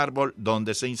árbol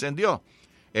donde se incendió.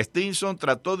 Stinson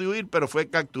trató de huir, pero fue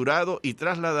capturado y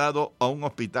trasladado a un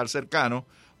hospital cercano,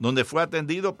 donde fue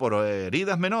atendido por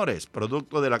heridas menores,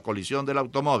 producto de la colisión del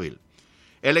automóvil.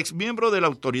 El exmiembro de la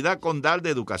Autoridad Condal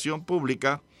de Educación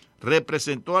Pública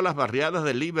representó a las barriadas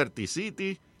de Liberty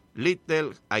City,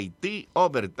 Little Haití,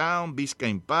 Overtown,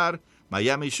 Biscayne Park,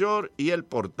 Miami Shore y El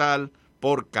Portal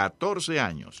por 14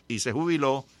 años y se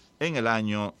jubiló en el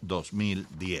año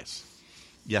 2010.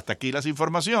 Y hasta aquí las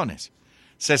informaciones.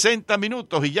 60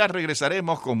 minutos y ya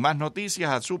regresaremos con más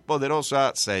noticias a su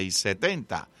Poderosa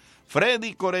 670.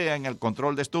 Freddy Corea en el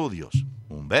control de estudios,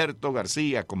 Humberto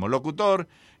García como locutor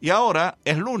y ahora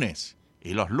es lunes.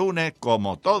 Y los lunes,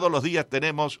 como todos los días,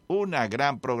 tenemos una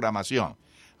gran programación.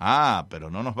 Pero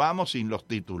no nos vamos sin los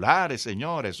titulares,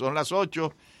 señores. Son las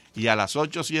 8 y a las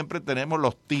 8 siempre tenemos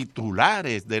los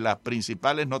titulares de las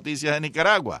principales noticias de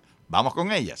Nicaragua. Vamos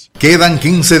con ellas. Quedan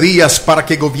 15 días para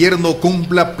que el gobierno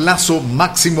cumpla plazo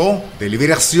máximo de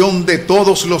liberación de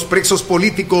todos los presos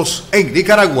políticos en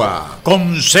Nicaragua.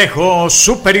 Consejo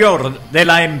Superior de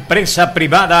la empresa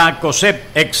privada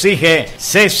COSEP exige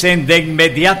cesen de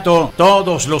inmediato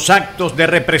todos los actos de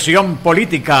represión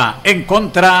política en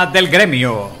contra del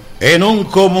gremio. En un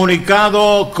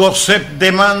comunicado, COSEP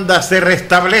demanda se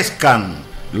restablezcan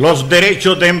los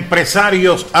derechos de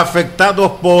empresarios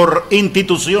afectados por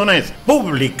instituciones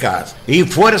públicas y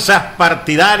fuerzas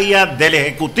partidarias del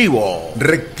Ejecutivo.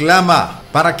 Reclama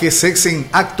para que cesen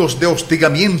actos de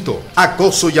hostigamiento,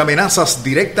 acoso y amenazas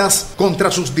directas contra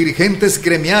sus dirigentes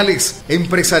gremiales,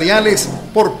 empresariales,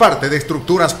 por parte de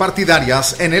estructuras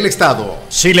partidarias en el Estado.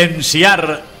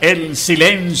 Silenciar el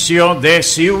silencio de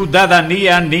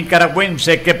ciudadanía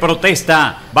nicaragüense que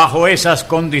protesta bajo esas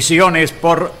condiciones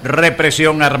por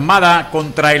represión armada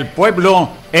contra el pueblo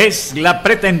es la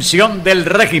pretensión del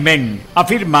régimen,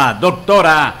 afirma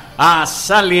doctora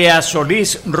Azalia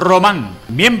Solís Román,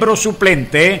 miembro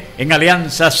suplente en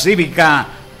Alianza Cívica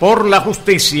por la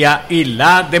Justicia y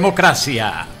la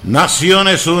Democracia.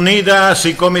 Naciones Unidas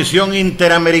y Comisión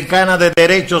Interamericana de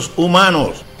Derechos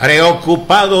Humanos,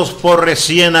 preocupados por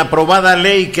recién aprobada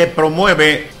ley que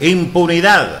promueve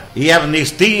impunidad y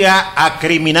amnistía a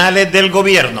criminales del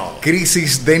gobierno.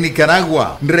 Crisis de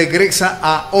Nicaragua regresa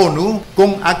a ONU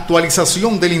con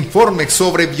actualización del informe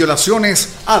sobre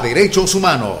violaciones a derechos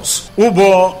humanos.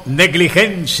 Hubo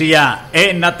negligencia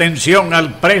en atención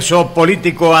al preso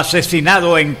político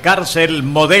asesinado en cárcel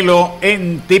modelo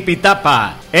en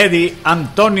Tipitapa, Eddie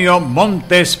Antonio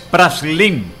Montes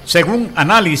Praslin, según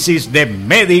análisis de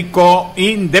médico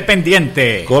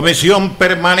independiente. Comisión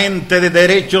Permanente de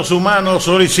Derechos Humanos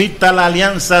solicita a la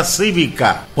Alianza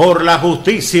Cívica por la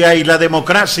Justicia y la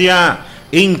Democracia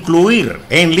incluir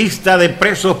en lista de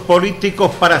presos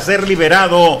políticos para ser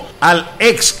liberado al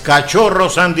ex cachorro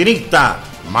sandinista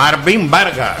Marvin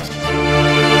Vargas.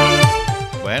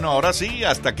 Bueno, ahora sí,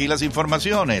 hasta aquí las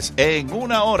informaciones. En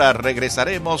una hora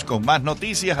regresaremos con más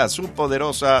noticias a su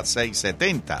Poderosa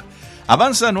 670.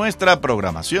 Avanza nuestra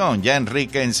programación, ya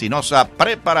Enrique Encinosa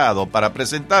preparado para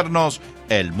presentarnos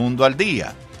El Mundo al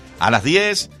Día. A las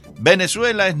 10,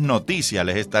 Venezuela es noticia.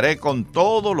 Les estaré con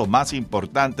todo lo más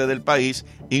importante del país,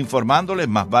 informándoles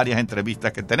más varias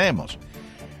entrevistas que tenemos.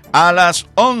 A las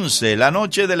 11, la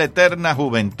noche de la eterna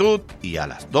juventud, y a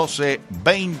las 12,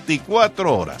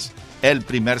 24 horas, el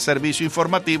primer servicio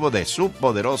informativo de su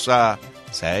Poderosa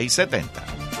 670.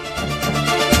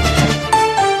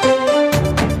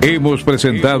 Hemos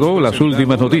presentado las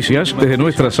últimas noticias desde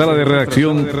nuestra sala de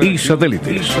redacción y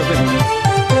satélites.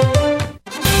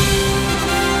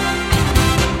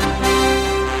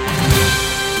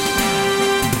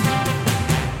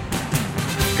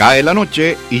 Cae la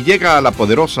noche y llega a la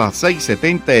Poderosa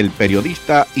 670 el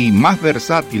periodista y más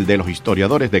versátil de los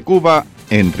historiadores de Cuba,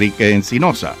 Enrique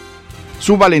Encinosa.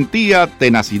 Su valentía,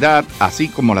 tenacidad, así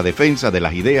como la defensa de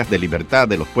las ideas de libertad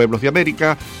de los pueblos de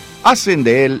América, hacen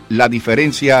de él la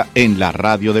diferencia en la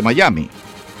radio de Miami.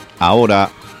 Ahora,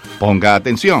 ponga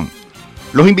atención.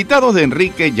 Los invitados de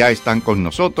Enrique ya están con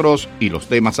nosotros y los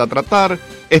temas a tratar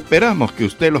esperamos que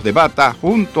usted los debata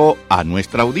junto a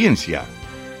nuestra audiencia.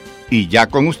 Y ya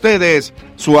con ustedes,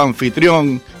 su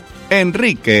anfitrión,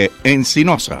 Enrique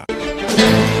Encinosa.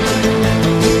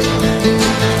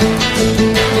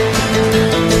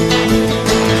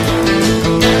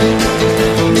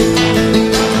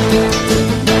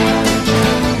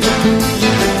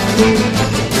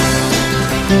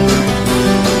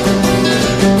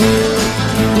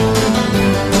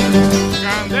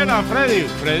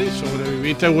 Freddy,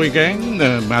 sobreviviste el weekend,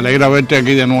 me alegra verte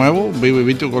aquí de nuevo,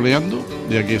 vivito coleando,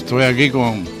 y aquí estoy aquí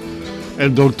con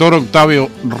el doctor Octavio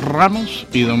Ramos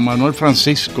y don Manuel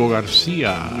Francisco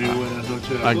García. Muy buenas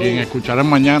a quien escucharán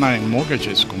mañana en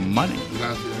Mortgages con Money.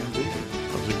 Gracias, Enrique.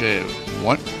 Así que,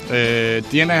 bueno,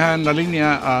 tienes en la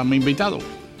línea a mi invitado,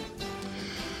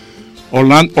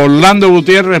 Orlando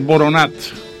Gutiérrez Boronat.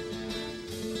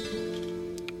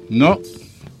 ¿No?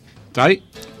 ¿Está ahí?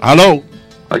 ¿Aló?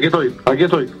 Aquí estoy.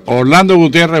 Orlando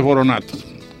Gutiérrez Boronat.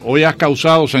 Hoy has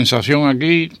causado sensación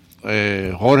aquí.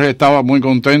 Jorge estaba muy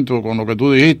contento con lo que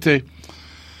tú dijiste.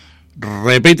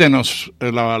 Repítenos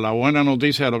la buena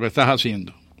noticia de lo que estás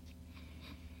haciendo.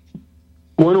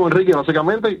 Bueno, Enrique,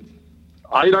 básicamente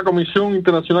hay la Comisión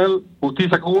Internacional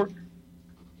Justicia Cuba,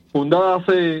 fundada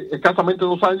hace escasamente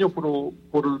 2 años por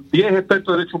 10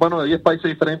 expertos de derechos humanos de 10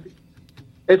 países diferentes.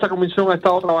 Esa comisión ha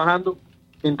estado trabajando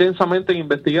intensamente en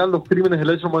investigar los crímenes de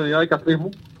lesa humanidad y castrismo.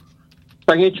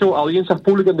 Se han hecho audiencias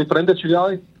públicas en diferentes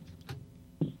ciudades,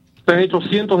 se han hecho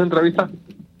cientos de entrevistas,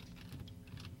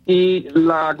 y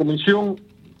la comisión,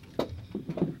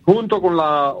 junto con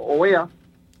la OEA,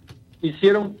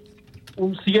 hicieron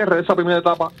un cierre de esa primera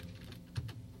etapa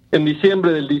en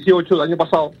diciembre del 18 del año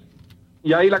pasado,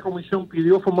 y ahí la comisión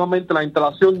pidió formalmente la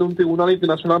instalación de un tribunal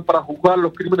internacional para juzgar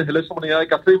los crímenes de lesa humanidad y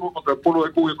castrismo contra el pueblo de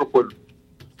Cuba y otros pueblos.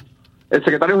 El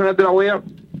secretario general de la OEA,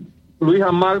 Luis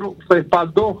Almagro,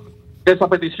 respaldó esa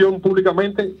petición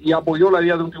públicamente y apoyó la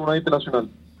idea de un tribunal internacional.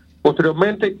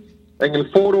 Posteriormente, en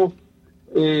el foro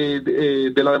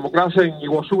de la democracia en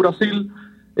Iguazú, Brasil,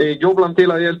 yo planteé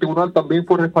la idea del tribunal, también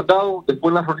fue respaldado.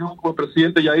 Después, en la reunión con el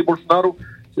presidente Jair Bolsonaro,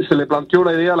 se le planteó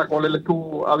la idea a la cual él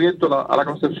estuvo abierto a la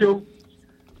concepción.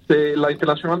 La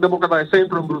Internacional Demócrata de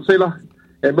Centro en Bruselas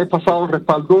el mes pasado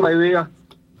respaldó la idea,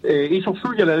 hizo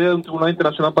suya la idea de un tribunal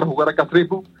internacional para juzgar al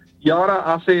castrismo, y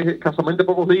ahora hace escasamente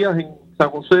pocos días en San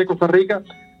José de Costa Rica,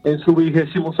 en su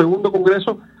 22º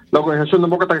Congreso, la Organización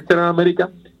Demócrata Cristiana de América,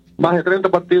 más de 30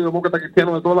 partidos demócratas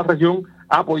cristianos de toda la región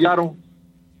apoyaron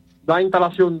la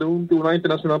instalación de un tribunal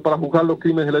internacional para juzgar los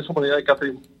crímenes de lesa humanidad y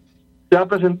castrismo. Se ha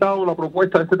presentado la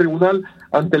propuesta de este tribunal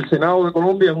ante el Senado de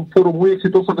Colombia, en un foro muy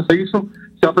exitoso que se hizo.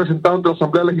 Se ha presentado ante la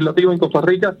Asamblea Legislativa en Costa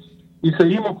Rica, y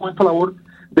seguimos con esta labor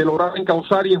de lograr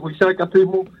encauzar y enjuiciar el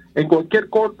castrismo en cualquier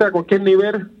corte, a cualquier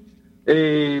nivel,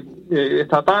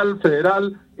 estatal,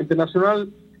 federal, internacional,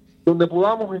 donde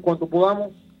podamos, en cuanto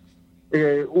podamos,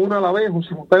 una a la vez o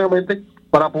simultáneamente,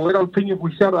 para poder al fin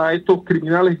enjuiciar a estos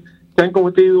criminales que han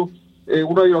cometido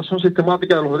una violación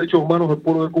sistemática de los derechos humanos del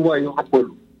pueblo de Cuba y de otros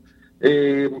pueblos.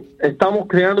 Estamos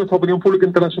creando esta opinión pública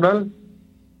internacional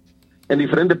en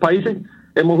diferentes países.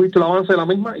 Hemos visto el avance de la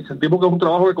misma y sentimos que es un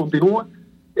trabajo que continúa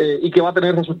y que va a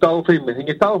tener resultados firmes. En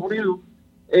Estados Unidos,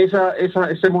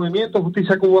 ese movimiento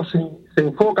Justicia Cuba se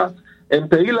enfoca en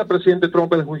pedirle al presidente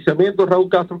Trump el enjuiciamiento de Raúl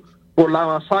Castro por la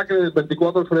masacre del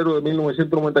 24 de febrero de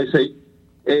 1996,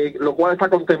 lo cual está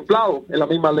contemplado en la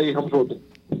misma ley Helms-Burton.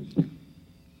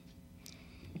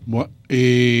 Bueno,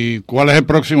 ¿y cuál es el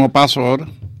próximo paso ahora?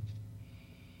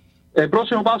 El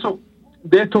próximo paso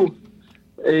de esto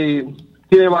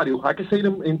tiene varios. Hay que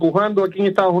seguir empujando aquí en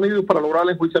Estados Unidos para lograr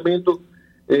el enjuiciamiento,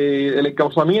 el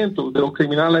encauzamiento de los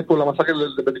criminales por la masacre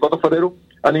del 24 de febrero.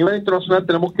 A nivel internacional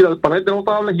tenemos que ir al panel de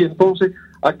notables y entonces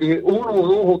a que 1 o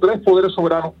 2 o 3 poderes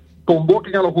soberanos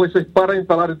convoquen a los jueces para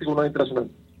instalar el Tribunal Internacional.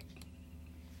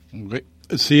 Okay.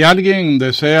 Si alguien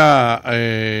desea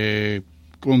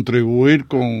contribuir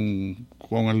con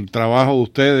el trabajo de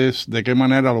ustedes, ¿de qué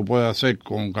manera lo puede hacer?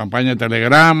 ¿Con campaña de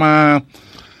telegrama,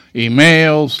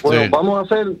 emails? Bueno,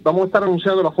 vamos a estar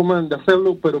anunciando la forma de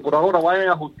hacerlo, pero por ahora vayan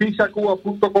a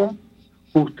justiciacuba.com,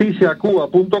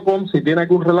 si tiene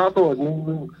algún relato,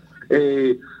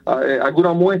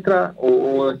 alguna muestra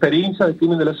o experiencia de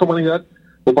crimen de lesa humanidad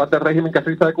por parte del régimen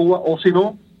castrista de Cuba, o si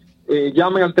no,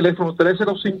 llamen al teléfono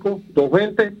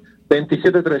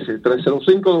 305-220-2713,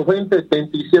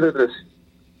 305-220-2713.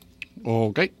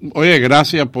 Ok. Oye,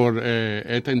 gracias por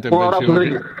esta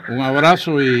intervención. Un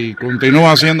abrazo y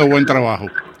continúa haciendo buen trabajo.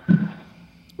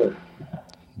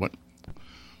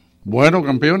 Bueno,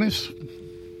 campeones,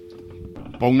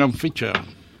 pongan ficha.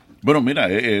 Bueno, mira,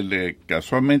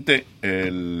 casualmente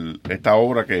esta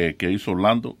obra que hizo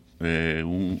Orlando,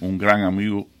 un gran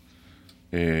amigo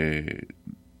de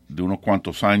unos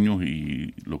cuantos años,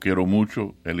 y lo quiero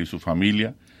mucho, él y su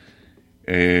familia.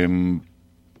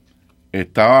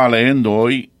 Estaba leyendo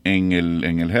hoy en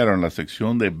el Herald, en la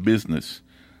sección de business,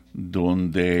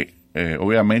 donde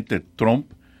obviamente Trump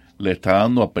le está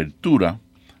dando apertura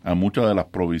a muchas de las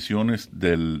provisiones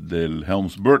del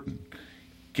Helms-Burton,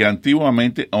 que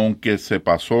antiguamente, aunque se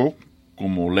pasó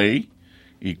como ley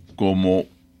y como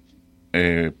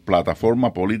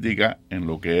plataforma política en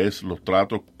lo que es los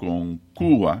tratos con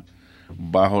Cuba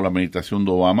bajo la administración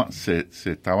de Obama, se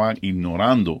estaban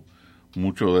ignorando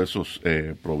muchas de esas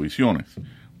provisiones.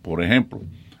 Por ejemplo,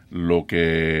 lo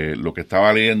que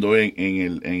estaba leyendo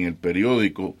en el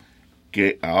periódico,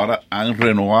 que ahora han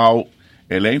renovado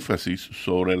el énfasis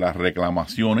sobre las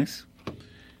reclamaciones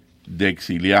de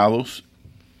exiliados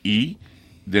y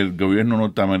del gobierno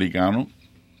norteamericano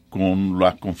con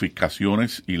las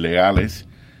confiscaciones ilegales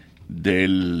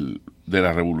de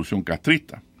la revolución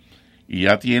castrista. Y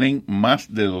ya tienen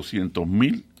más de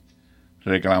 200,000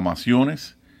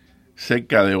 reclamaciones,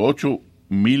 cerca de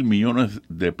 8,000 millones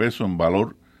de pesos en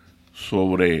valor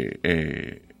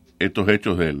sobre estos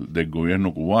hechos del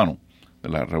gobierno cubano, de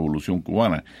la revolución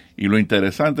cubana. Y lo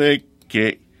interesante es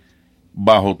que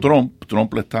bajo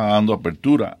Trump le está dando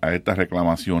apertura a estas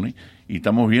reclamaciones, y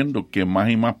estamos viendo que más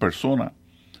y más personas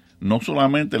no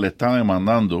solamente le están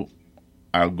demandando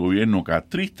al gobierno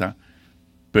castrista,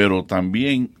 pero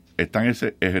también están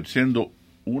ejerciendo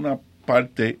una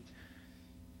parte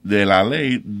de la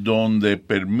ley donde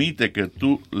permite que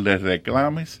tú le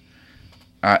reclames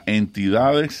a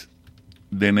entidades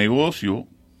de negocio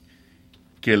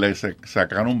que le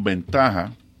sacaron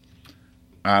ventaja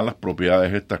a las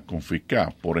propiedades estas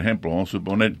confiscadas. Por ejemplo, vamos a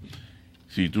suponer,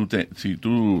 si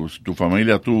tu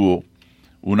familia tuvo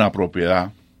una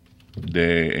propiedad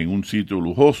en un sitio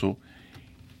lujoso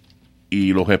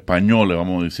y los españoles,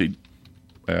 vamos a decir,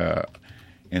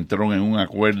 entraron en un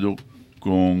acuerdo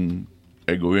con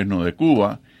el gobierno de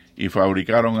Cuba y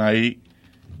fabricaron ahí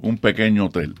un pequeño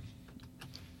hotel.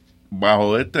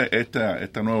 Bajo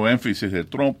esta nueva énfasis de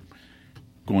Trump,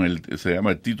 se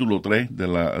llama el título 3 de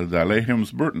la ley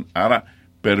Helms-Burton, ahora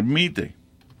permite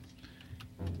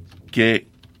que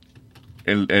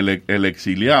el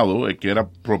exiliado, el que era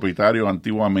propietario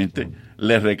antiguamente,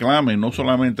 le reclame no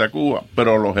solamente a Cuba,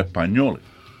 pero a los españoles.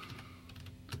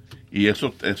 Y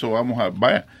eso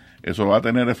va a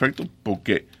tener efecto,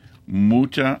 porque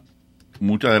muchas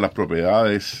de las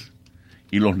propiedades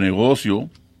y los negocios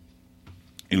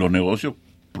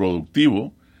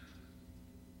productivos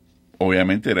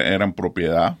obviamente eran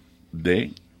propiedad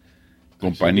de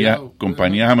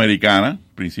compañías americanas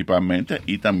principalmente,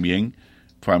 y también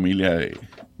familias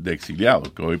de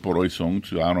exiliados que hoy por hoy son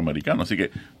ciudadanos americanos. Así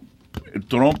que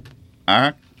Trump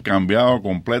ha cambiado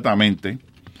completamente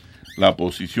la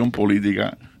posición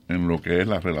política en lo que es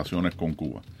las relaciones con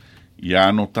Cuba.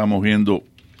 Ya no estamos viendo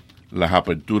las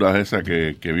aperturas esas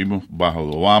que vimos bajo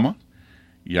Obama.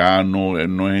 Ya no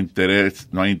hay interés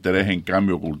en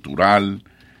cambio cultural.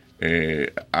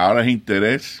 Ahora es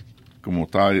interés, como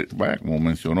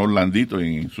mencionó Orlandito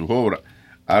en sus obras,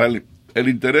 ahora el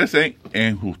interés es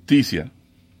en justicia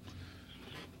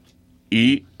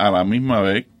y a la misma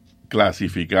vez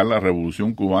clasificar la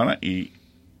revolución cubana y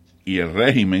el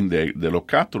régimen de los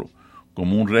Castro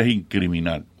como un régimen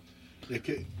criminal. Es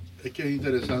que es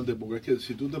interesante, porque es que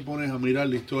si tú te pones a mirar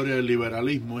la historia del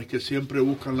liberalismo, es que siempre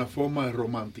buscan la forma de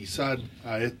romantizar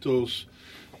a estos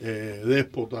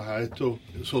déspotas, a estos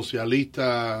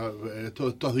socialistas,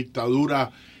 estas dictaduras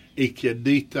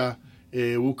izquierdistas,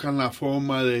 buscan la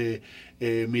forma de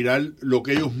mirar lo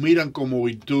que ellos miran como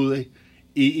virtudes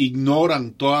y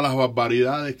ignoran todas las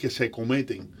barbaridades que se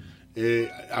cometen.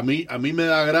 A mí me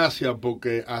da gracia,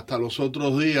 porque hasta los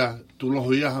otros días tú los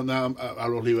veías a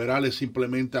los liberales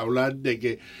simplemente hablar de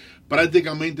que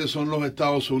prácticamente son los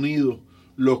Estados Unidos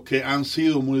los que han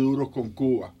sido muy duros con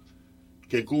Cuba,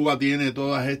 que Cuba tiene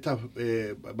todas estas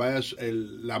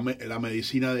la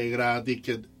medicina de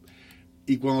gratis,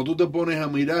 y cuando tú te pones a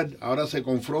mirar, ahora se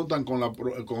confrontan con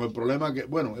el problema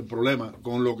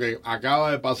con lo que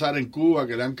acaba de pasar en Cuba,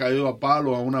 que le han caído a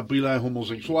palos a una pila de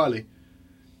homosexuales.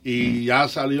 Y ya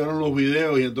salieron los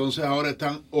videos y entonces ahora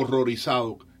están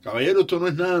horrorizados. Caballero, esto no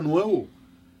es nada nuevo.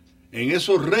 En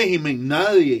esos regímenes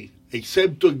nadie,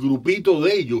 excepto el grupito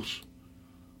de ellos,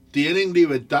 tienen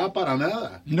libertad para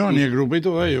nada. No, ni el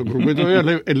grupito de ellos. El grupito de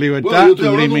ellos es libertad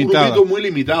limitada. Un grupito muy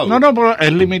limitado. No, pero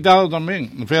es limitado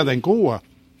también. Fíjate, en Cuba,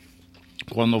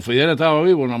 cuando Fidel estaba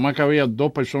vivo, nada más que había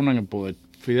 2 personas en el poder.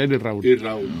 Fidel y Raúl.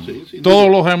 Sí, todos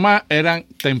los demás eran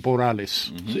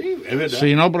temporales. Sí, es verdad.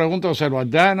 Si no, pregúntaselo a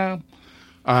Dana,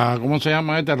 a ¿cómo se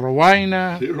llama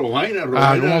Robaina? Sí,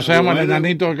 Robaina. ¿Cómo se llama el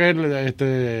enanito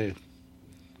aquel,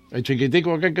 el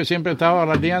chiquitico aquel que siempre estaba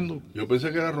alardeando? Yo pensé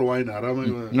que era Robaina.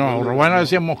 No, Robaina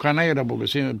decía mosca negra porque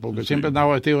siempre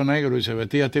estaba vestido negro y se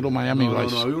vestía estilo Miami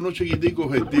Vice. No, había unos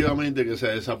chiquiticos efectivamente que se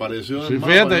desapareció. Sí,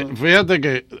 fíjate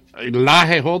que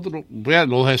Laje es otro,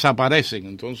 los desaparecen.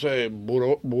 Entonces,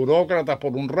 burócratas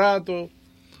por un rato.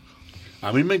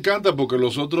 A mí me encanta porque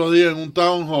los otros días en un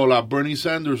town hall a Bernie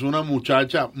Sanders, una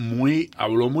muchacha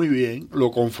habló muy bien,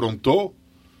 lo confrontó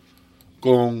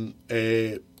con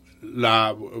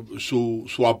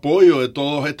su apoyo de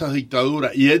todas estas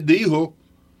dictaduras, y él dijo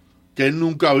que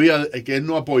él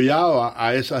no apoyaba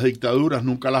a esas dictaduras,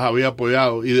 nunca las había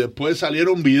apoyado. Y después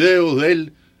salieron videos de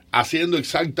él haciendo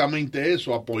exactamente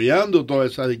eso, apoyando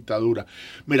todas esas dictaduras.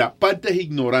 Mira, parte es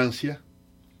ignorancia,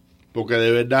 porque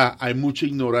de verdad hay mucha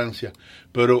ignorancia,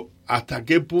 pero ¿hasta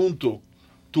qué punto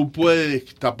tú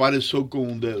puedes tapar el sol con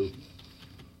un dedo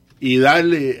y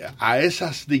darle a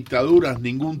esas dictaduras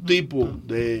ningún tipo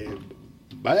de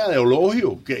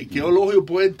elogio? ¿Qué elogio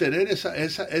pueden tener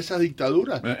esas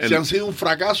dictaduras? Si han sido un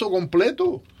fracaso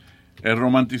completo. El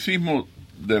romanticismo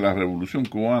de la Revolución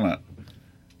Cubana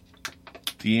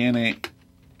tiene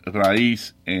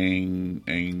raíz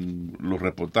en los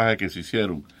reportajes que se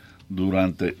hicieron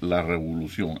durante la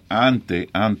Revolución, antes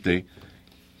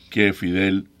que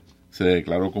Fidel se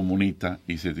declaró comunista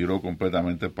y se tiró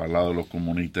completamente para el lado de los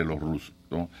comunistas y los rusos,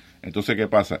 ¿no? Entonces, ¿qué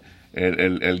pasa?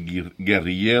 El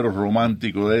guerrillero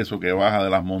romántico de eso que baja de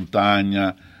las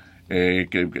montañas,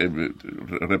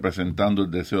 representando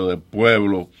el deseo del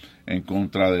pueblo en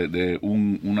contra de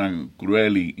una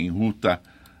cruel e injusta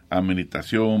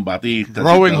administración, Batista,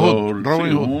 Robin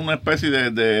Hood. Una especie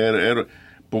de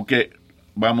porque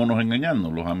vámonos engañando,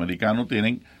 los americanos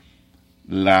tienen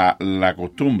la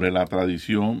costumbre, la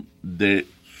tradición de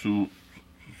sus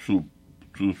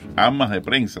armas de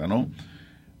prensa, ¿no?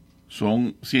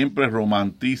 Siempre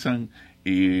romantizan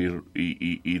y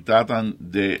tratan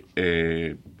de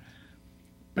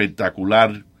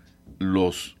espectacular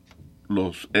los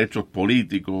hechos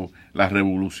políticos, las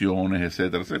revoluciones,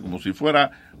 etcétera, como si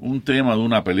fuera un tema de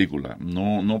una película,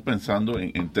 no pensando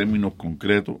en términos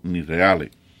concretos ni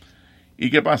reales. ¿Y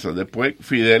qué pasa? Después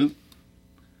Fidel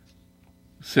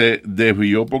se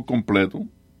desvió por completo,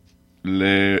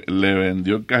 le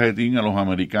vendió el cajetín a los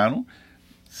americanos,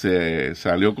 se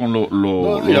salió con los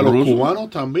y a los rusos. Cubanos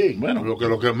también. Bueno,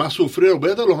 lo que más sufrieron,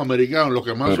 vete a los americanos, los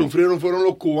que más sufrieron fueron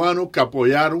los cubanos que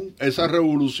apoyaron esa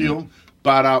revolución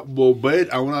para volver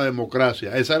a una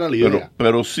democracia. Esa era la idea.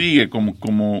 Pero sigue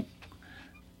como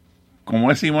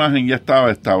esa imagen ya estaba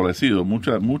establecido.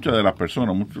 Muchas de las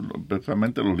personas,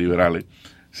 especialmente los liberales,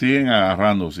 siguieron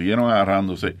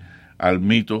agarrándose al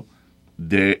mito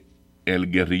de el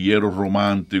guerrillero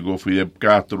romántico Fidel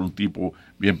Castro, un tipo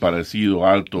bien parecido,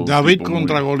 alto. David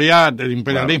contra Goliat, el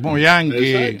imperialismo yanqui.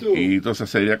 Exacto. Y toda esa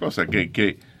serie de cosas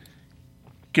que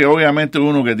obviamente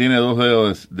uno que tiene dos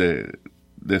dedos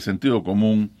de sentido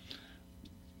común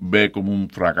ve como un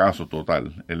fracaso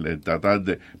total el tratar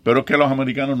de... Pero es que a los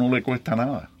americanos no le cuesta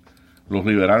nada. Los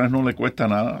liberales no le cuesta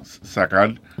nada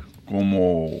sacar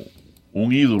como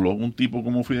un ídolo un tipo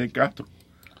como Fidel Castro.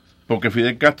 Porque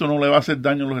Fidel Castro no le va a hacer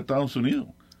daño a los Estados Unidos.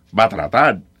 Va a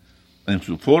tratar en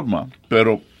su forma,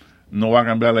 pero no va a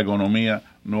cambiar la economía,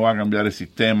 no va a cambiar el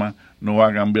sistema, no va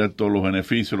a cambiar todos los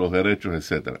beneficios, los derechos,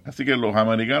 etcétera. Así que los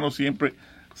americanos siempre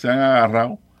se han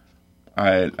agarrado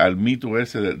al mito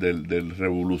ese del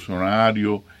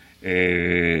revolucionario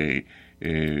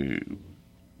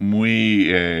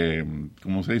muy,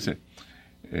 ¿cómo se dice?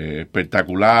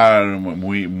 Espectacular,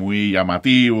 muy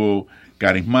llamativo,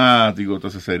 carismático, toda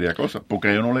esa serie de cosas, porque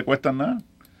a ellos no le cuestan nada.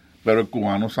 Pero el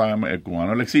cubano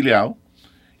el exiliado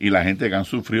y la gente que han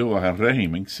sufrido bajo el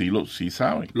régimen sí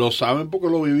saben. Lo saben porque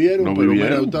lo vivieron.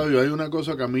 Mira, Octavio, hay una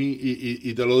cosa que a mí,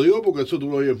 y te lo digo porque eso tú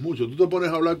lo oyes mucho, tú te pones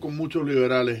a hablar con muchos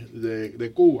liberales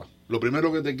de Cuba, lo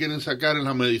primero que te quieren sacar es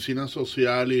la medicina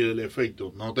social y el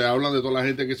efecto. No te hablan de toda la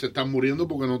gente que se están muriendo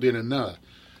porque no tienen nada.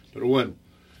 Pero bueno,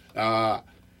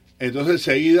 entonces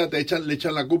enseguida le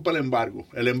echan la culpa al embargo.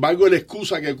 El embargo es la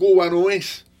excusa que Cuba no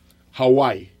es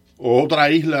Hawái o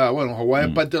otra isla. Bueno, Hawái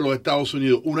es parte de los Estados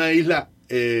Unidos, una isla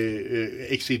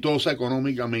exitosa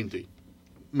económicamente.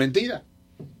 Mentira,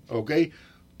 ¿ok?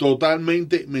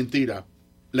 Totalmente mentira.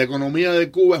 La economía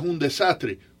de Cuba es un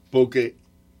desastre porque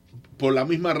por la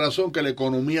misma razón que la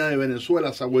economía de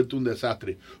Venezuela se ha vuelto un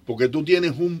desastre, porque tú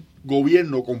tienes un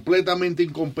gobierno completamente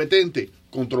incompetente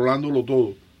controlándolo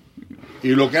todo. Y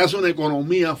lo que hace una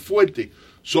economía fuerte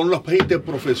son los agentes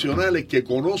profesionales que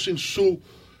conocen su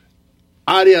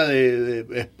área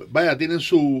tienen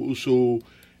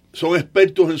son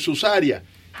expertos en sus áreas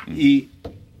y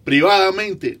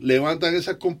privadamente levantan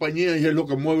esas compañías y es lo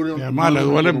que mueve. Y además le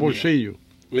duele el bolsillo.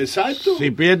 Exacto. Si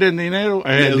pierden dinero,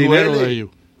 es el dinero de ellos.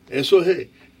 Eso es.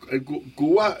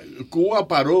 Cuba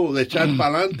paró de echar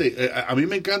para adelante. A mí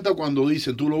me encanta cuando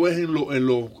dicen, tú lo ves en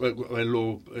los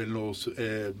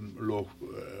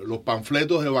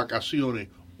panfletos de vacaciones,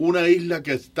 una isla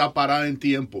que está parada en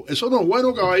tiempo. Eso no es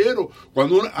bueno, caballero.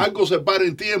 Cuando algo se para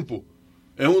en tiempo,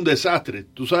 es un desastre.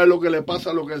 ¿Tú sabes lo que le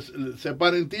pasa a lo que se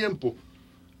para en tiempo?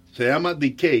 Se llama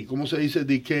decay. ¿Cómo se dice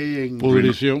decay en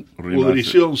pudrición?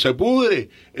 Pudrición, se pudre.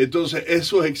 Entonces,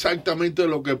 eso es exactamente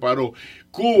lo que paró.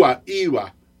 Cuba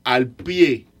iba al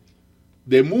pie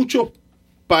de muchos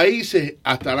países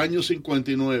hasta el año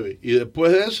 59. Y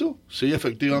después de eso, sí,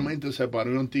 efectivamente se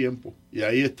paró en tiempo. Y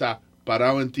ahí está,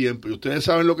 parado en tiempo. Y ustedes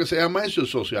saben lo que se llama eso, el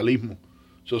socialismo.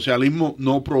 Socialismo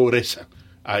no progresa.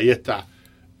 Ahí está.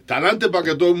 Está adelante para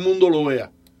que todo el mundo lo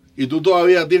vea. Y tú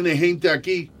todavía tienes gente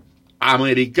aquí,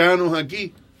 americanos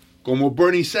aquí, como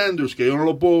Bernie Sanders, que yo no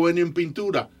lo puedo ver ni en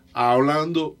pintura,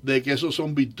 hablando de que eso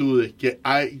son virtudes, que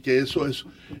eso es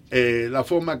la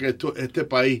forma que este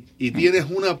país, y tienes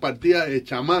una partida de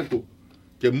chamacos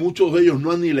que muchos de ellos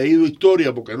no han ni leído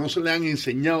historia porque no se les han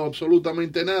enseñado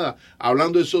absolutamente nada,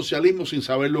 hablando de socialismo sin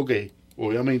saber lo que es,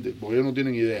 obviamente, porque ellos no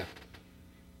tienen idea.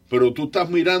 Pero tú estás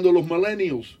mirando los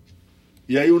millennials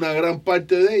y hay una gran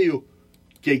parte de ellos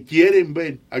que quieren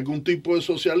ver algún tipo de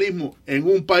socialismo en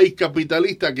un país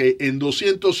capitalista que en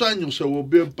 200 años se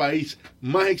volvió el país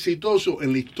más exitoso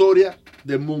en la historia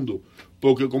del mundo.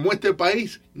 Porque como este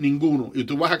país, ninguno. ¿Y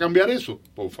tú vas a cambiar eso?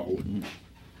 Por favor.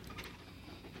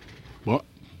 Bueno,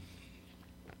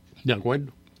 de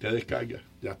acuerdo. Te descargas.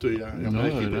 Ya estoy, ya no, me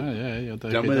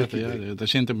desquité. Ya me desquité. Ya te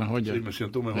sientes mejor ya. Sí, me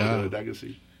siento mejor, ya. de verdad que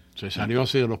sí. Se salió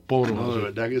así de los pobres. No, de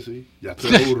verdad que sí. Ya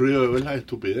estoy aburrido de ver las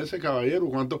estupideces, caballero.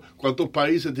 ¿Cuántos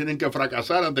países tienen que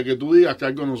fracasar antes que tú digas que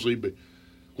algo no sirve?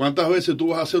 ¿Cuántas veces tú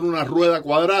vas a hacer una rueda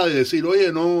cuadrada y decir,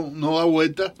 oye, no da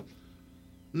vuelta?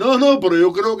 No, pero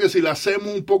yo creo que si la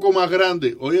hacemos un poco más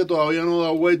grande, oye, todavía no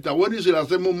da vuelta. Bueno, y si la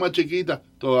hacemos más chiquita,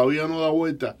 todavía no da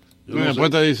vuelta. Y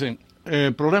después te dicen,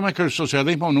 el problema es que el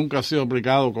socialismo nunca ha sido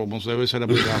aplicado como se debe ser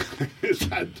aplicado.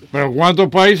 Exacto. Pero ¿cuántos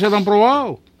países lo han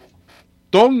probado?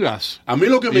 Tongas. A mí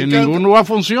lo que me encanta, ningún lugar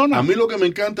funciona. A mí lo que me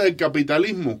encanta del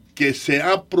capitalismo, que se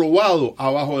ha probado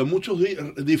abajo de muchos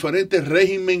diferentes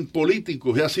regímenes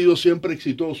políticos y ha sido siempre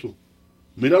exitoso.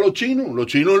 Mira los chinos en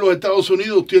los Estados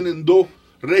Unidos tienen 2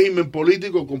 regímenes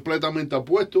políticos completamente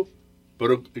opuestos,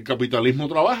 pero el capitalismo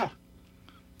trabaja.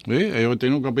 Sí, ellos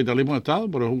tienen un capitalismo de Estado,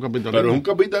 pero es un capitalismo. Pero es un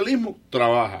capitalismo,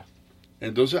 trabaja.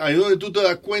 Entonces ahí es donde tú te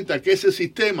das cuenta que ese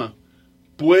sistema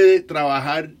puede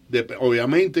trabajar,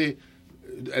 obviamente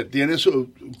tiene sus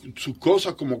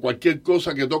cosas como cualquier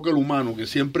cosa que toque el humano, que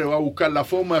siempre va a buscar la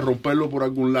forma de romperlo por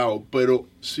algún lado, pero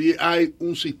sí hay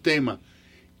un sistema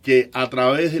que a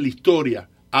través de la historia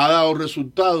ha dado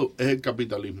resultados, es el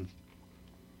capitalismo.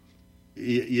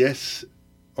 Y es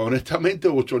honestamente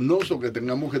bochornoso que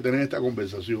tengamos que tener esta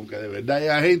conversación, que de verdad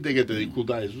haya gente que te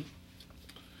discuta eso.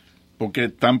 Porque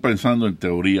están pensando en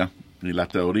teoría, y las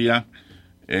teorías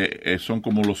son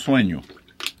como los sueños.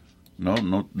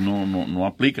 No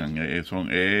aplican, son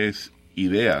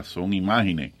ideas, son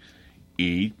imágenes,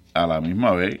 y a la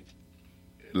misma vez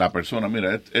la persona,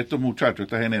 mira, estos muchachos,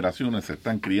 estas generaciones se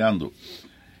están criando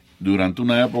durante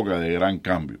una época de gran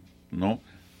cambio, ¿no?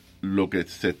 Lo que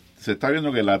se está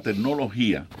viendo que la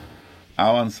tecnología ha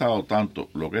avanzado tanto,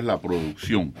 lo que es la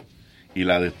producción y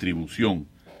la distribución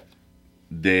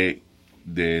de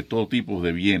todo tipo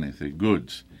de bienes, de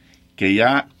goods, que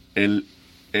ya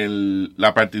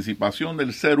la participación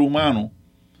del ser humano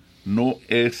no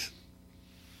es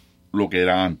lo que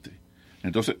era antes.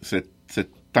 Entonces se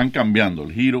están cambiando,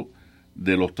 el giro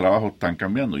de los trabajos están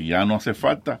cambiando. Ya no hace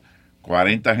falta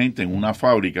 40 gente en una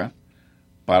fábrica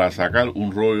para sacar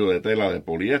un rollo de tela de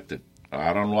poliéster.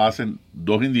 Ahora lo hacen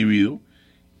 2 individuos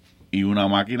y una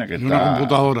máquina que una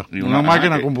computadora, una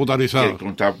máquina computarizada.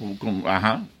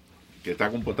 Que está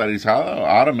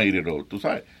computarizada, automated, tú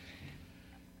sabes.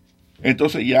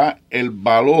 Entonces ya el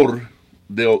valor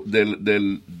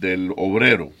del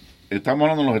obrero, estamos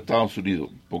hablando de los Estados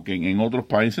Unidos, porque en otros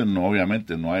países no,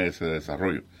 obviamente no hay ese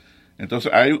desarrollo.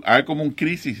 Entonces hay como un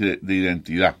crisis de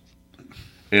identidad.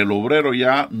 El obrero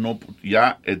ya no,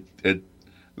 la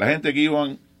gente que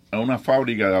iban a una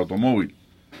fábrica de automóvil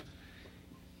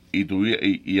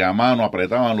y a mano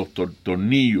apretaban los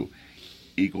tornillos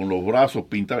y con los brazos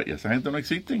pintaban, y esa gente no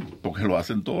existe, porque lo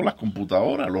hacen todas las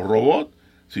computadoras, los robots.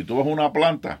 Si tú vas a una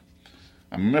planta,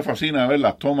 a mí me fascina ver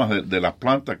las tomas de las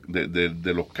plantas,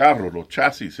 de los carros, los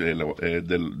chasis, de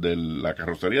la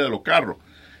carrocería de los carros.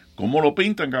 ¿Cómo lo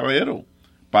pintan, caballero?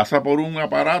 Pasa por un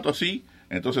aparato así,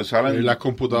 entonces salen... Y las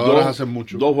computadoras hacen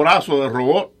mucho. 2 brazos de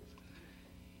robot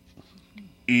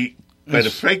y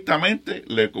perfectamente,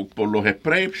 por los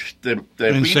sprays, te en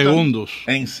pintan segundos.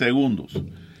 En segundos.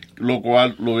 Lo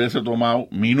cual lo hubiese tomado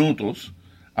minutos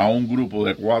a un grupo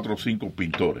de 4 o 5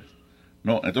 pintores.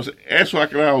 No, entonces eso ha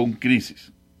creado un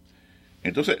crisis.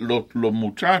 Entonces los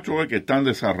muchachos que están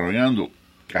desarrollando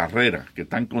carreras, que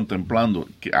están contemplando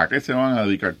a qué se van a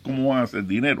dedicar, cómo van a hacer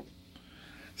dinero,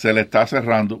 se le está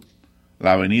cerrando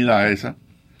la avenida esa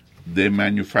de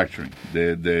manufacturing,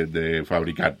 de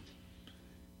fabricar.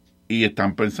 Y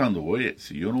están pensando, oye,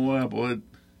 si yo no voy a poder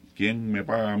 ¿Quién me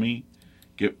paga a mí?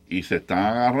 Y se están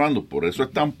agarrando. Por eso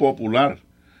es tan popular.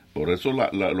 Por eso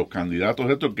los candidatos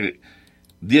estos que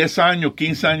 10 años,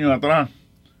 15 años atrás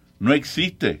no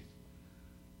existe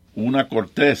una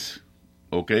Cortés,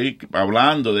 ¿ok?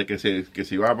 Hablando de que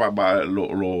si va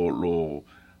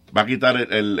a quitar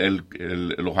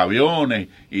los aviones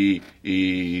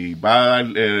y va a dar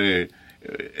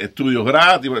estudios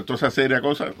gratis, toda esa serie de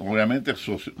cosas, obviamente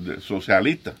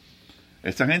socialistas.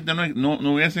 Esa gente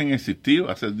no hubiesen existido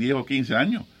hace 10 o 15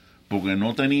 años, porque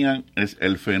no tenían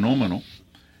el fenómeno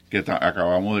que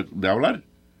acabamos de hablar.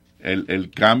 El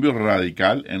cambio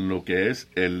radical en lo que es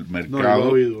el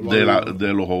mercado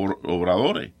de los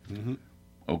obradores. Uh-huh.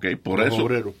 Okay, los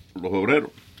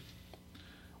obreros.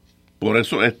 Por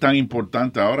eso es tan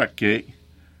importante ahora que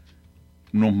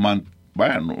nos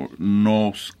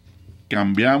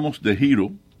cambiamos de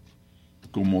giro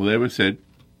como debe ser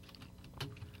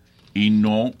y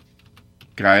no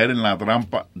caer en la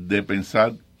trampa de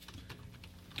pensar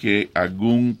que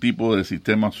algún tipo de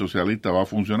sistema socialista va a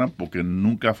funcionar, porque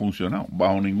nunca ha funcionado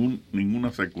bajo ninguna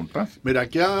circunstancia. Mira,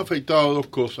 aquí han afectado dos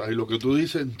cosas, y lo que tú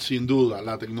dices, sin duda,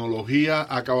 la tecnología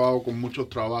ha acabado con muchos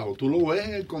trabajos. Tú lo ves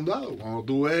en el condado, cuando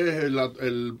tú ves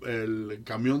el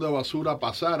camión de basura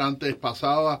pasar, antes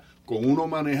pasaba con uno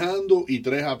manejando y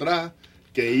 3 atrás,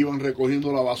 que iban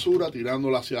recogiendo la basura,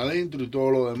 tirándola hacia adentro y todo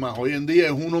lo demás. Hoy en día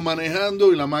es uno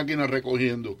manejando y la máquina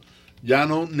recogiendo. Ya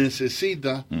no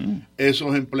necesita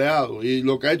esos empleados. Y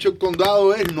lo que ha hecho el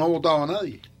condado es no ha votado a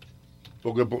nadie.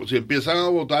 Porque si empiezan a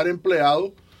votar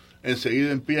empleados,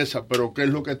 enseguida empieza. Pero ¿qué es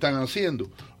lo que están haciendo?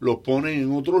 Los ponen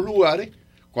en otros lugares.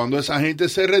 Cuando esa gente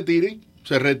se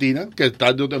retiran, que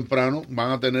tarde o temprano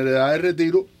van a tener edad de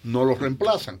retiro, no los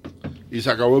reemplazan. Y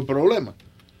se acabó el problema.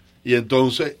 Y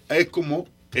entonces es como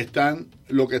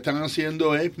lo que están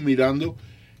haciendo es mirando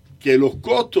que los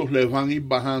costos les van a ir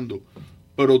bajando.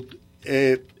 Pero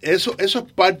eso es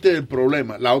parte del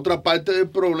problema. La otra parte del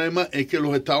problema es que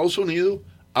los Estados Unidos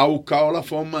ha buscado la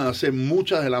forma de hacer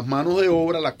muchas de las manos de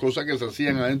obra, las cosas que se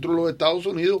hacían adentro de los Estados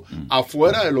Unidos,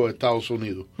 afuera de los Estados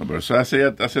Unidos. No, pero eso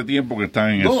hace tiempo que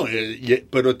están en eso.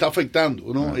 Pero está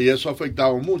afectando, ¿no? Y eso ha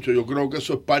afectado mucho. Yo creo que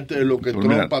eso es parte de lo que Trump,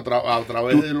 mira, a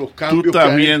través de los cambios. Tú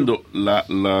estás viendo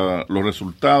los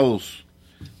resultados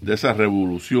de esa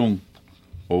revolución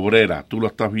obrera. Tú lo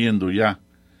estás viendo ya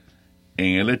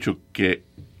en el hecho que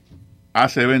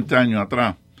hace 20 años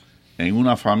atrás, en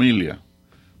una familia,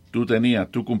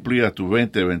 tú cumplías tus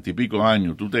 20 y pico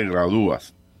años, tú te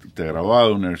graduabas de la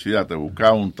universidad, te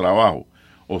buscabas un trabajo,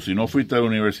 o si no fuiste de la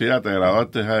universidad, te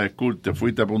graduaste de high school, te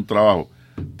fuiste por un trabajo,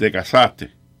 te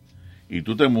casaste, y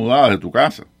tú te mudabas de tu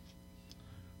casa.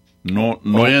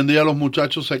 Hoy en día los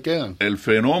muchachos se quedan. El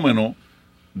fenómeno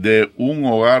de un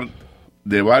hogar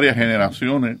de varias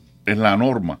generaciones es la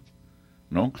norma,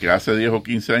 ¿no? Que hace 10 o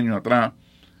 15 años atrás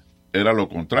era lo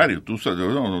contrario. Tú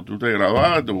te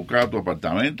graduabas, te buscabas tu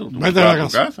apartamento, tú buscabas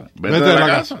tu casa. Vete de la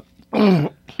casa.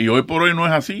 Y hoy por hoy no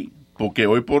es así, porque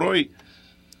hoy por hoy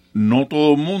no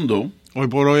todo el mundo... Hoy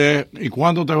por hoy es, ¿y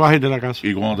cuándo te vas a ir de la casa?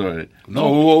 ¿Y cuándo te vas a ir? No,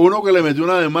 hubo uno que le metió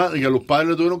una demanda, y que los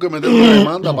padres tuvieron que meter una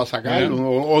demanda para sacarlo.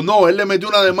 O no, él le metió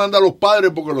una demanda a los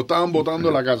padres porque lo estaban botando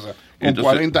de la casa con entonces,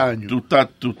 40 años.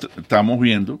 Estamos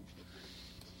viendo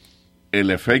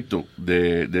el efecto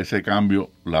de ese cambio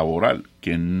laboral,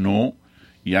 que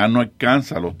ya no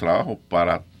alcanza los trabajos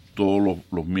para todos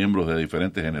los miembros de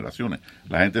diferentes generaciones.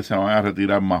 La gente se va a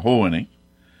retirar más jóvenes.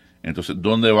 Entonces,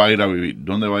 ¿dónde va a ir a vivir?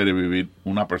 ¿Dónde va a ir a vivir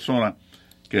una persona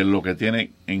que lo que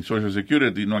tiene en Social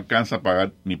Security no alcanza a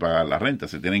pagar ni pagar la renta?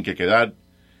 Se tienen que quedar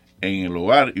en el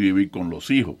hogar y vivir con los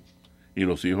hijos. Y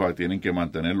los hijos tienen que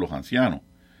mantener los ancianos.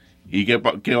 ¿Y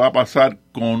qué va a pasar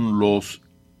con los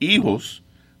hijos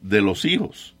de los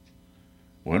hijos?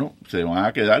 Bueno, se van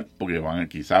a quedar porque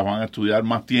quizás van a estudiar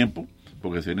más tiempo,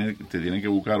 porque se tienen que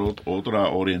buscar otra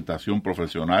orientación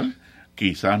profesional.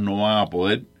 Quizás no van a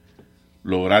poder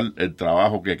lograr el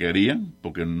trabajo que querían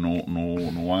porque no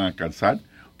van a alcanzar.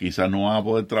 Quizás no van a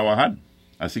poder trabajar.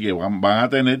 Así que van a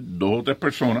tener 2 o 3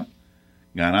 personas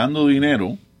ganando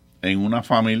dinero en una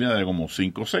familia de como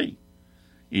 5 o 6.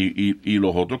 Y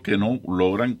los otros que no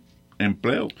logran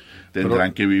empleo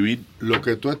tendrán que vivir. Lo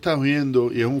que tú estás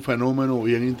viendo, y es un fenómeno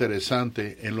bien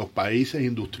interesante, en los países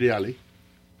industriales,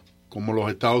 como los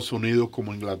Estados Unidos,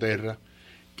 como Inglaterra,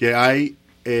 que hay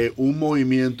un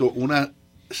movimiento, una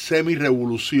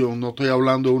semi-revolución, no estoy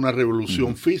hablando de una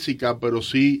revolución física, pero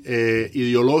sí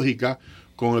ideológica,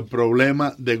 con el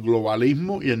problema del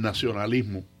globalismo y el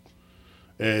nacionalismo.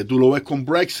 Tú lo ves con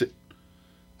Brexit.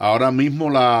 Ahora mismo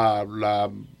la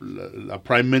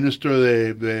Prime Minister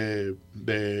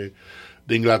de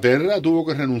Inglaterra tuvo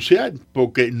que renunciar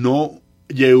porque no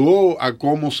llegó a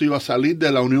cómo se iba a salir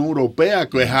de la Unión Europea,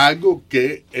 que es algo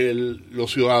que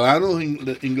los ciudadanos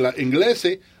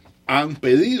ingleses han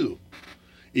pedido.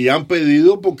 Y han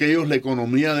pedido porque la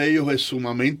economía de ellos es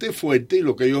sumamente fuerte, y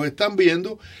lo que ellos están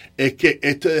viendo es que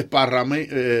este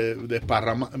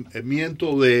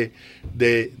desparramamiento de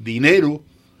dinero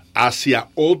hacia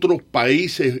otros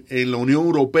países en la Unión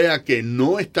Europea que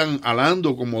no están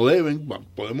alando como deben.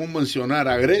 Podemos mencionar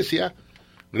a Grecia.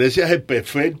 Grecia es el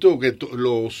perfecto, que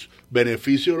los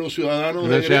beneficios de los ciudadanos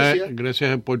de Grecia. Grecia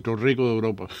es el Puerto Rico de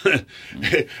Europa.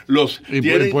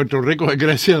 Tienen, Puerto Rico es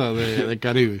Grecia del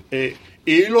Caribe.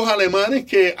 Y los alemanes,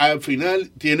 que al final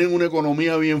tienen una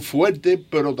economía bien fuerte,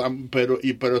 pero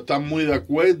están muy de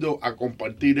acuerdo a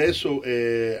compartir eso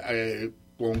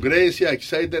con Grecia,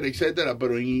 etcétera, etcétera.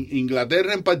 Pero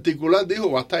Inglaterra en particular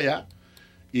dijo, basta ya.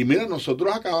 Y mira,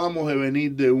 nosotros acabamos de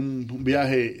venir de un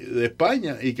viaje de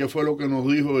España, y ¿qué fue lo que nos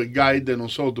dijo el guide de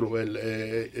nosotros?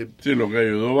 Sí, lo que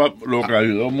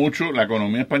ayudó mucho la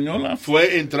economía española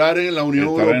fue entrar en la Unión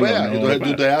Europea. Entonces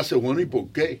tú te haces, bueno, ¿y por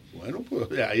qué? Bueno,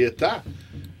 pues ahí está.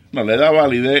 No, le da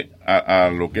validez a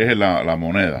lo que es la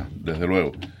moneda, desde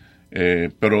luego.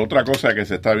 Pero otra cosa que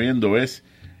se está viendo es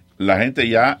la gente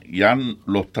ya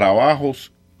los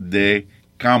trabajos de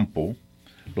campo,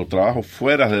 los trabajos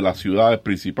fuera de las ciudades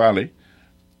principales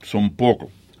son pocos.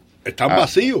 Están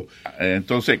vacíos.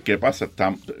 Entonces, ¿qué pasa?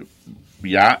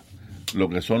 Ya lo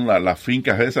que son las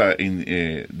fincas esas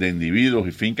de individuos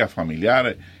y fincas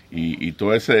familiares y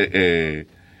todo ese...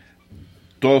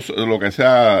 todo lo que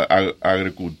sea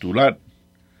agricultural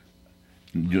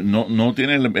no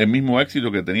tiene el mismo éxito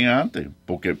que tenía antes,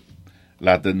 porque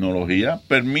la tecnología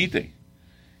permite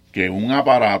que un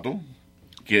aparato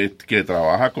que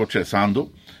trabaja cosechando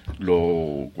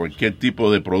cualquier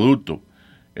tipo de producto,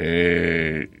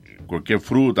 cualquier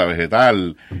fruta,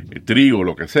 vegetal, trigo,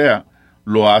 lo que sea,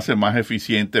 lo hace más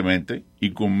eficientemente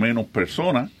y con menos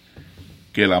personas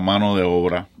que la mano de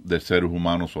obra de seres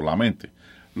humanos solamente.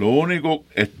 Lo único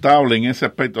estable en ese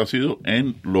aspecto ha sido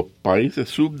en los países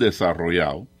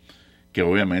subdesarrollados, que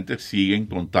obviamente siguen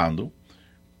contando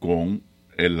con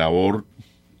el labor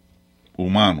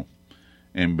humano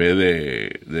en vez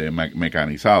de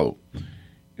mecanizado.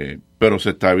 Pero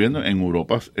se está viendo en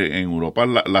Europa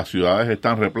las ciudades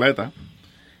están repletas,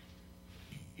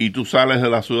 y tú sales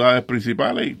de las ciudades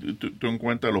principales y tú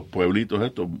encuentras los pueblitos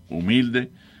estos humildes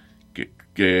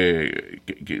que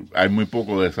hay muy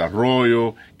poco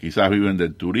desarrollo, quizás viven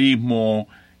del turismo,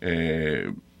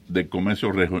 del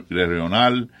comercio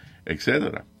regional,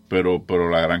 etcétera. Pero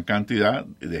la gran cantidad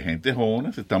de gente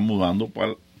joven se están mudando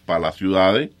para las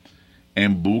ciudades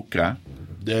en busca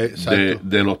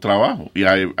de los trabajos, y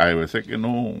hay veces que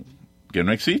no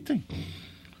existen.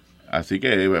 Así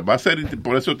que va a ser,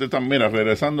 por eso mira,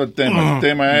 regresando al tema, el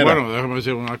tema era... Bueno, déjame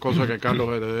decir una cosa que Carlos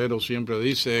Heredero siempre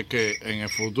dice, es que en el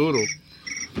futuro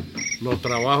los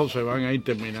trabajos se van a ir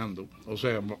terminando. O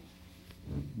sea,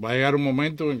 va a llegar un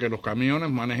momento en que los camiones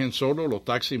manejen solos, los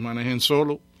taxis manejen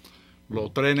solos,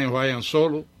 los trenes vayan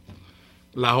solos.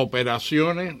 Las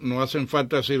operaciones no hacen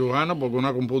falta cirujanos, porque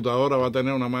una computadora va a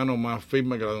tener una mano más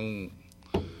firme que la de un...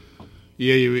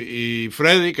 Y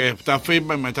Freddy, que está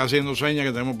firme, me está haciendo señas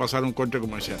que tenemos que pasar un corte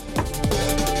comercial.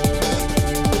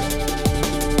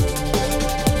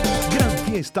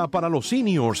 Fiesta para los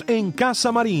seniors en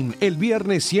Casa Marín el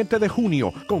viernes 7 de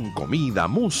junio con comida,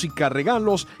 música,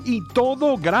 regalos y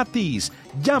todo gratis.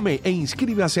 Llame e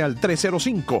inscríbase al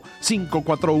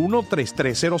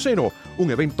 305-541-3300, un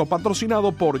evento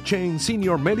patrocinado por Chain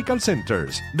Senior Medical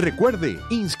Centers. Recuerde,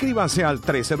 inscríbase al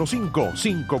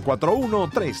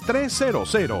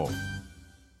 305-541-3300.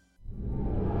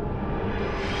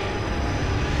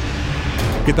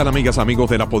 ¿Qué tal, amigas, amigos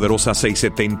de la Poderosa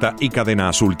 670 y Cadena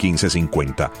Azul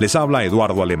 1550? Les habla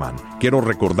Eduardo Alemán. Quiero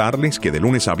recordarles que de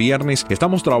lunes a viernes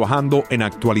estamos trabajando en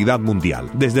actualidad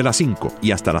mundial. Desde las 5 y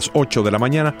hasta las 8 de la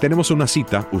mañana tenemos una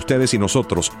cita, ustedes y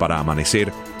nosotros, para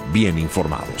amanecer bien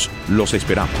informados. Los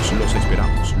esperamos, los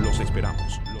esperamos, los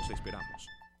esperamos, los esperamos.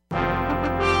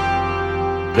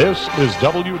 This is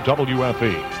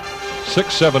WWFE,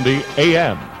 670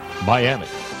 AM, Miami.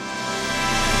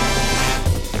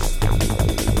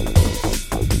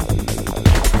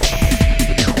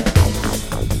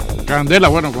 Candela,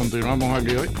 bueno, continuamos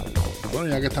aquí hoy. Bueno,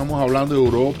 ya que estamos hablando de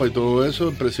Europa y todo eso,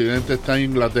 el presidente está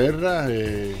en Inglaterra,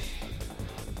 que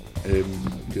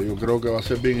yo creo que va a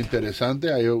ser bien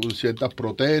interesante. Hay ciertas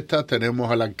protestas,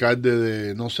 tenemos al alcalde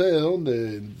de, no sé de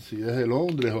dónde, si es de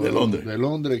Londres o de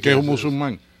Londres, que es un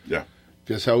musulmán. Ya.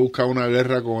 Que se ha buscado una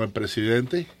guerra con el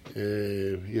presidente,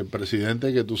 y el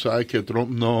presidente, que tú sabes que Trump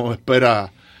no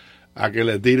espera a que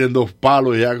le tiren 2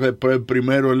 palos, ya que después el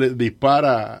primero le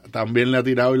dispara, también le ha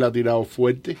tirado y le ha tirado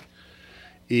fuerte.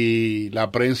 Y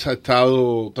la prensa ha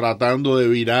estado tratando de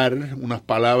virar unas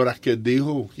palabras que él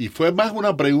dijo, y fue más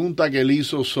una pregunta que él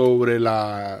hizo sobre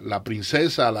la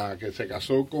princesa, la que se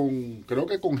casó creo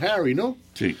que con Harry, ¿no?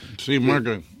 Sí. Sí,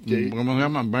 Meghan. Sí. ¿Cómo se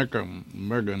llama?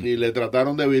 Meghan. Y le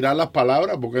trataron de virar las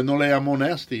palabras porque él no le llamó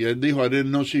nasty. Él dijo, I didn't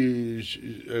know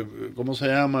 ¿cómo se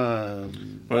llama?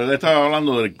 Pues él estaba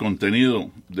hablando del contenido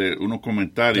de unos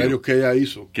comentarios Que ella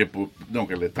hizo. que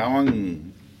le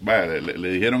estaban... Vaya,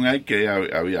 le dijeron a él que ella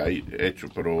había hecho,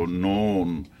 pero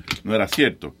no era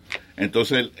cierto.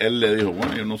 Entonces él le dijo,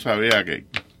 bueno, yo no sabía que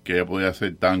ella podía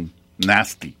ser tan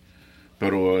nasty,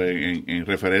 pero en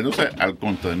refiriéndose al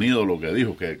contenido, lo que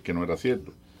dijo, que no era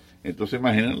cierto. Entonces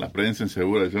imaginen la prensa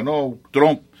insegura, dice, no,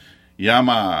 Trump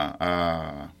llama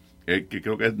a que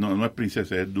creo que no es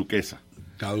princesa, es duquesa.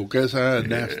 La duquesa es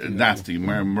nasty. Nasty,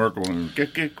 Merkel. Es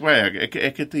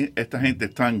que esta gente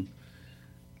es tan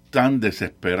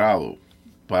desesperado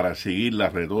para seguir la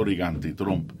retórica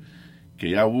anti-Trump que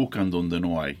ya buscan donde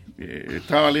no hay.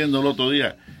 Estaba leyendo el otro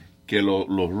día que los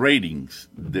ratings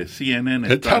de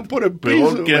CNN están por el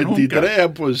piso, que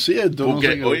 23%.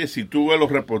 Porque, no sé oye, si tú ves los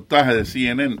reportajes de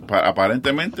CNN,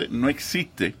 aparentemente no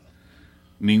existe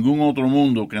ningún otro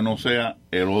mundo que no sea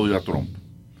el odio a Trump.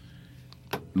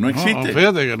 No existe.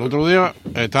 Fíjate que el otro día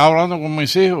estaba hablando con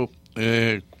mis hijos,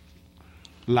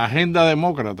 la agenda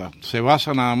demócrata se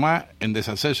basa nada más en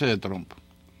deshacerse de Trump.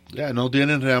 Ya, no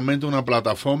tienen realmente una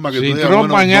plataforma que Si tú digas, Trump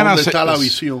bueno, mañana ¿dónde está la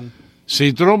visión?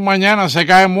 Si Trump mañana se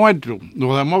cae muerto,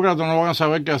 los demócratas no van a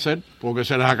saber qué hacer porque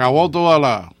se les acabó toda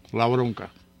la bronca.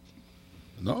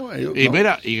 No, y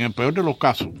mira, y en el peor de los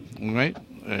casos, ¿okay?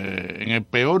 En el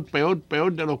peor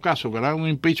de los casos, que le hagan un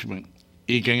impeachment,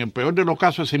 y que en el peor de los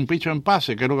casos ese impeachment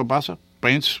pase, ¿qué es lo que pasa?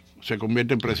 Pence se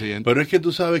convierte en presidente. Pero es que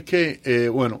tú sabes que,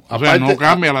 bueno, o sea, no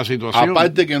cambia la situación.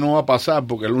 Aparte que no va a pasar,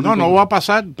 porque el único... No va a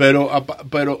pasar.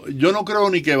 Pero yo no creo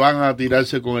ni que van a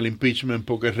tirarse con el impeachment,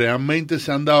 porque realmente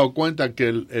se han dado cuenta que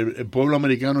el pueblo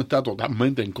americano está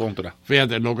totalmente en contra.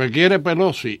 Fíjate, lo que quiere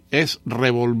Pelosi es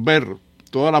revolver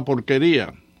toda la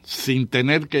porquería sin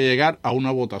tener que llegar a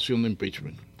una votación de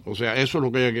impeachment. O sea, eso es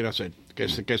lo que ella quiere hacer, que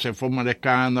se forme el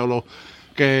escándalo,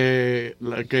 que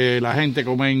la gente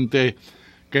comente,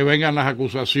 que vengan las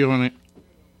acusaciones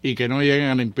y que no lleguen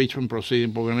al impeachment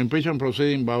proceeding, porque en el impeachment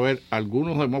proceeding va a haber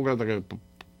algunos demócratas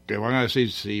que van a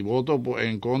decir, si voto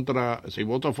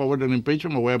a favor del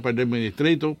impeachment me voy a perder mi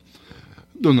distrito,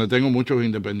 donde tengo muchos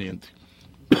independientes.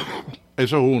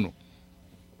 Eso es uno.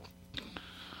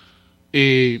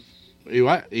 Y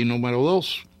número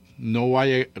 2,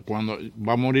 cuando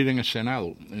va a morir en el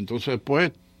Senado. Entonces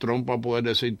después Trump va a poder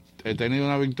decir, he tenido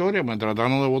una victoria, me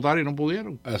trataron de votar y no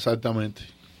pudieron. Exactamente.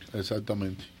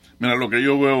 Mira, lo que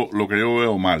yo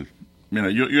veo mal.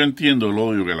 Mira, yo entiendo el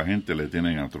odio que la gente le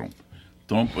tiene a Trump.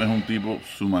 Trump es un tipo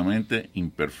sumamente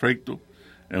imperfecto,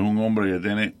 es un hombre que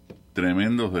tiene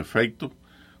tremendos defectos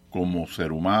como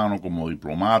ser humano, como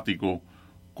diplomático,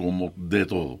 como de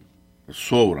todo.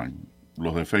 Sobran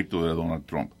los defectos de Donald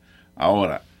Trump.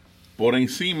 Ahora, por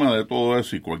encima de todo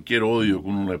eso y cualquier odio que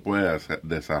uno le pueda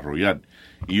desarrollar,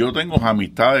 y yo tengo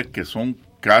amistades que son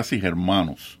casi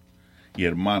hermanos y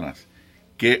hermanas,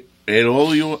 que el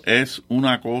odio es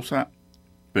una cosa,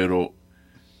 pero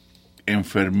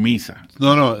enfermiza.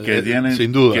 Que tienen,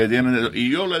 sin duda. Y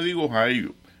yo le digo a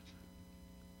ellos,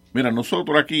 mira,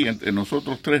 nosotros aquí, entre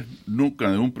nosotros tres, nunca,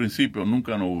 desde un principio,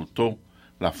 nunca nos gustó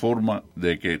la forma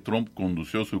de que Trump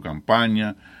condució su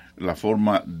campaña, la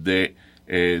forma de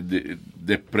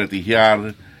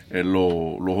desprestigiar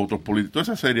los otros políticos, toda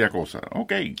esa serie de cosas.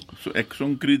 Ok,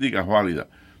 son críticas válidas,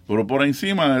 pero por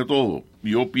encima de todo,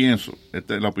 yo pienso,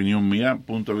 esta es la opinión mía,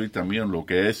 punto de vista mío, en lo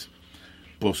que es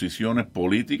posiciones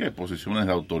políticas y posiciones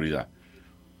de autoridad.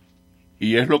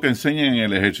 Y es lo que enseñan en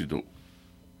el ejército.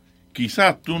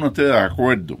 Quizás tú no estés de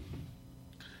acuerdo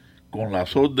con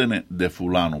las órdenes de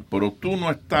fulano, pero tú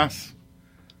no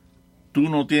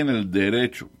tienes el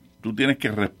derecho, tú tienes que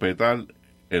respetar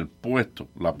el puesto,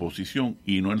 la posición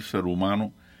y no el ser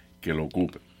humano que lo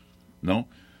ocupe, ¿no?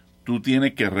 Tú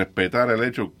tienes que respetar el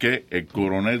hecho que el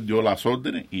coronel dio las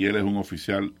órdenes y él es un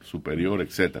oficial superior,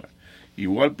 etcétera.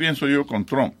 Igual pienso yo con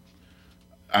Trump.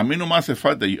 A mí no me hace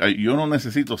falta, yo no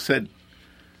necesito ser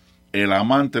el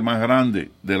amante más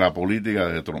grande de la política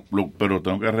de Trump, pero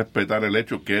tengo que respetar el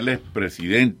hecho que él es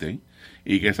presidente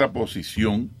y que esa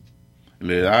posición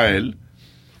le da a él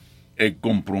el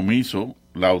compromiso,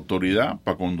 la autoridad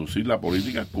para conducir la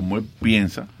política como él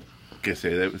piensa que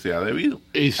sea debido.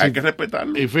 Hay que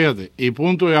respetarlo. Y fíjate, y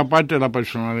punto y aparte de la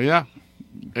personalidad,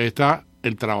 está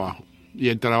el trabajo. Y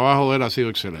el trabajo de él ha sido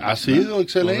excelente. Ha sido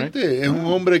excelente. Es un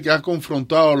hombre que ha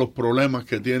confrontado los problemas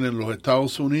que tienen los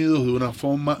Estados Unidos de una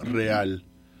forma real.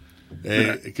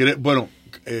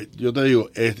 Yo te digo,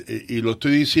 y lo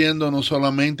estoy diciendo no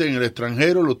solamente en el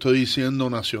extranjero, lo estoy diciendo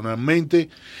nacionalmente,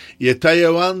 y está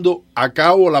llevando a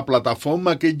cabo la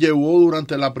plataforma que él llevó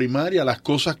durante la primaria, las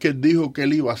cosas que él dijo que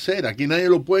él iba a hacer. Aquí nadie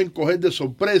lo puede coger de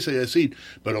sorpresa y decir,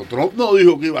 pero Trump no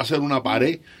dijo que iba a hacer una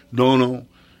pared. No.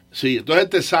 Sí, entonces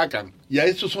te sacan. Y a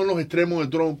esos son los extremos de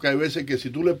Trump, que hay veces que si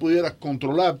tú le pudieras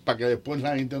controlar para que después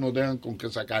la gente no tenga con qué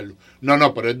sacarlo.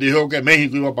 No, pero él dijo que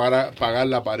México iba a pagar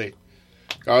la pared.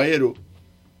 Caballero,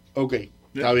 ok,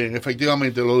 está bien,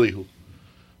 efectivamente lo dijo.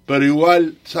 Pero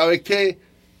igual, ¿sabes qué?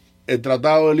 El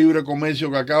Tratado de Libre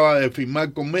Comercio que acaba de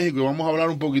firmar con México, y vamos a hablar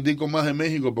un poquitico más de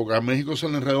México, porque a México se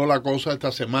le enredó la cosa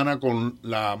esta semana con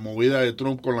la movida de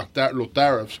Trump con los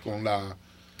tariffs, con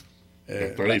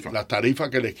las tarifas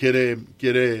que les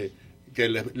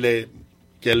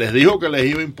que les dijo que les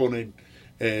iba a imponer.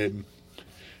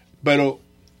 Pero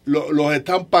los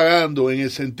están pagando en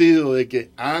el sentido de que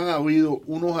han habido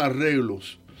unos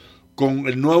arreglos con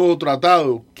el nuevo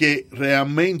tratado que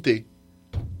realmente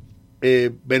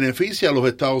beneficia a los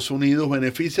Estados Unidos,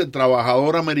 beneficia al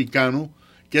trabajador americano,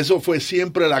 que eso fue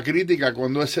siempre la crítica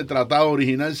cuando ese tratado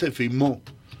original se firmó,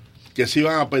 que se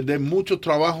iban a perder muchos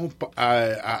trabajos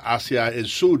hacia el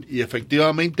sur, y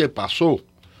efectivamente pasó.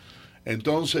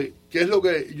 Entonces, ¿qué es lo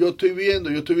que yo estoy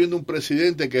viendo? Yo estoy viendo un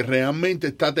presidente que realmente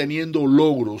está teniendo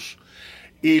logros,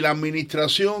 y la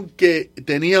administración que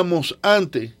teníamos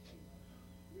antes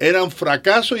eran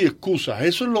fracasos y excusas.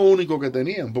 Eso es lo único que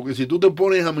tenían, porque si tú te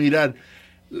pones a mirar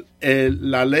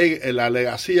la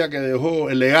legacía que dejó,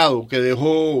 el legado que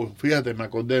dejó, fíjate, me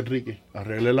acordé, Enrique,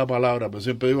 arreglé la palabra, pero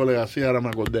siempre digo legacía, ahora me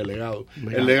acordé, legado.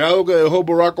 El legado que dejó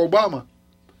Barack Obama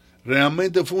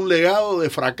realmente fue un legado de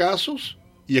fracasos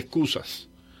y excusas.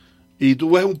 Y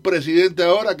tú ves un presidente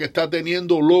ahora que está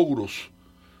teniendo logros,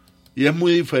 y es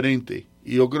muy diferente.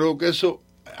 Y yo creo que eso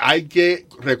hay que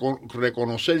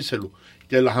reconocérselo,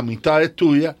 que las amistades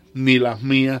tuyas, ni las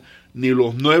mías, ni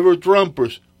los Never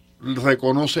Trumpers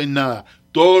reconocen nada.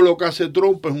 Todo lo que hace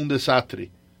Trump es un desastre.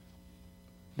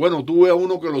 Bueno, tú ves a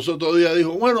uno que los otros días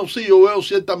dijo, bueno, sí, yo veo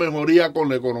cierta mejoría con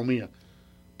la economía.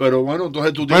 Pero bueno,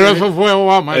 entonces tú tienes... Pero eso fue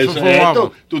Obama, eso fue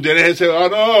Obama. Tú tienes ese,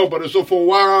 no, pero eso fue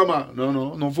Obama.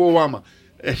 No fue Obama.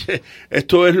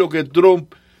 Esto es lo que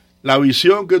Trump, la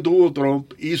visión que tuvo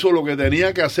Trump, hizo lo que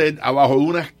tenía que hacer abajo de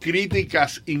unas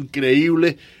críticas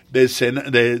increíbles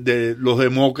de los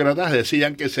demócratas.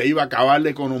 Decían que se iba a acabar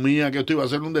la economía, que esto iba a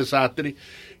ser un desastre.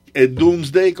 El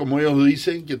doomsday, como ellos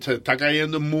dicen, que se está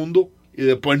cayendo el mundo, y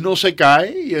después no se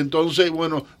cae, y entonces,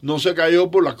 bueno, no se cayó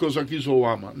por las cosas que hizo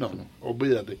Obama. No,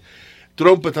 olvídate.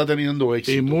 Trump está teniendo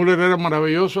éxito. Y Mueller era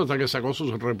maravilloso hasta que sacó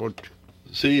sus reportes.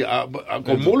 Sí,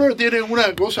 con Mueller tienen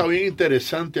una cosa bien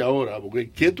interesante ahora, porque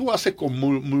 ¿qué tú haces con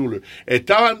Mueller?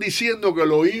 Estaban diciendo que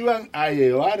lo iban a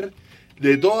llevar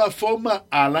de todas formas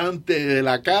alante de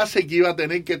la casa y que iba a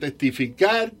tener que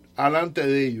testificar alante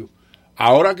de ellos.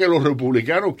 Ahora que los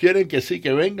republicanos quieren que sí,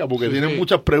 que venga, porque tienen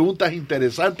muchas preguntas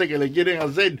interesantes que le quieren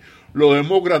hacer, los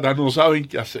demócratas no saben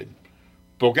qué hacer.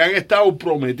 Porque han estado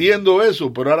prometiendo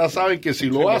eso, pero ahora saben que si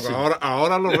lo hacen...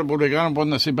 Ahora los republicanos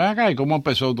pueden decir, ven acá, ¿y cómo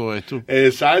empezó todo esto?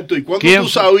 Exacto, ¿y cuándo tú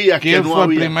sabías que no había? ¿Quién fue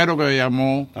el primero que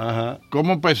llamó? Ajá.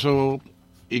 ¿Cómo empezó?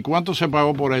 ¿Y cuánto se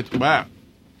pagó por esto?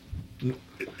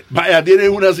 Vaya, tienes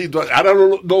una situación... Ahora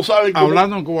no saben cómo...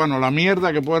 Hablando en cubano, la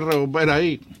mierda que puede resolver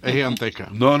ahí es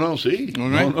gigantesca. Sí.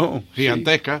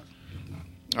 Gigantesca.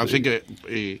 Sí. Así que...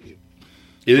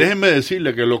 Y déjenme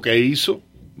decirle que lo que hizo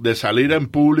de salir en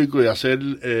público y hacer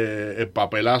el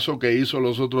papelazo que hizo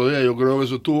los otros días, yo creo que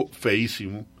eso estuvo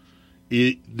feísimo.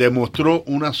 Y demostró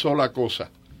una sola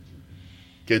cosa,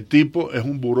 que el tipo es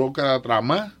un burócrata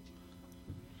más.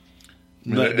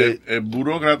 El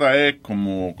burócrata es,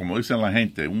 como dicen la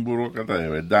gente, un burócrata de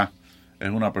verdad es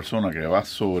una persona que va a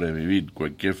sobrevivir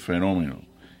cualquier fenómeno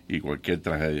y cualquier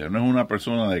tragedia. No es una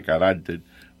persona de carácter,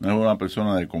 no es una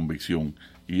persona de convicción.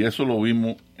 Y eso lo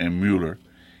vimos en Mueller,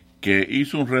 que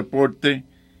hizo un reporte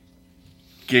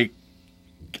que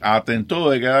atentó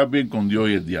de quedar bien con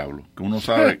Dios y el diablo. Que uno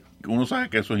sabe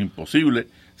que eso es imposible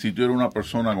si tú eres una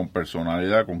persona con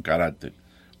personalidad, con carácter.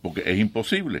 Porque es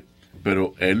imposible.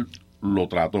 Pero él lo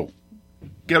trató.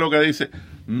 ¿Qué es lo que dice?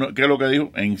 ¿Qué es lo que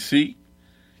dijo? En sí,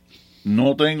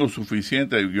 no tengo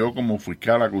suficiente, yo como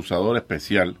fiscal acusador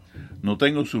especial, no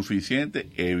tengo suficiente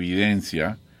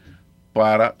evidencia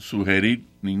para sugerir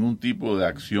ningún tipo de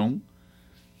acción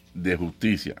de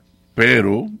justicia,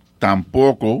 pero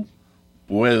tampoco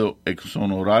puedo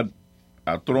exonerar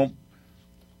a Trump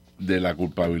de la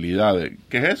culpabilidad.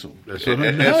 ¿Qué es eso? Eso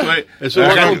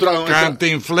es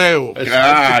cantinfleo.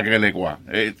 Que le cuá.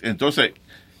 Entonces,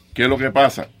 ¿qué es lo que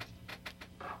pasa?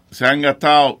 Se han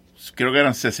gastado, creo que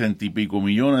eran 60 y pico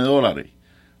millones de dólares,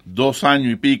 2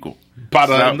 años y pico,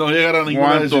 para no llegar a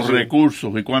ninguna cuántos decisión.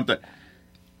 Recursos y cuántas.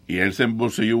 Y él se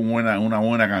embolsilló una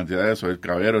buena cantidad de eso. El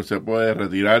caballero se puede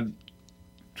retirar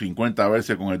 50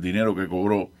 veces con el dinero que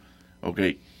cobró. Ok.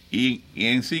 Y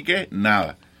en sí que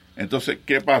nada. Entonces,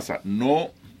 ¿qué pasa? No,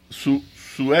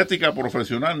 su ética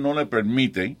profesional no le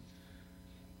permite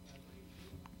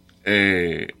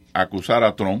acusar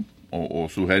a Trump o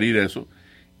sugerir eso.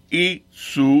 Y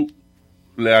su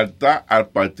lealtad al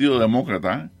Partido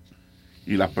Demócrata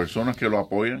y las personas que lo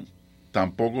apoyan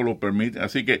tampoco lo permiten.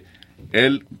 Así que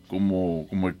él, como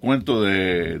el cuento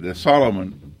de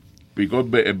Solomon, picó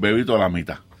el bebito a la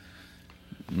mitad.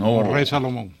 No, Rey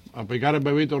Salomón, a picar el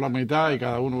bebito a la mitad y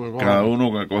cada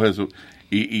uno que coge su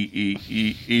y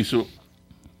hizo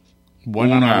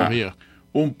buena analogía,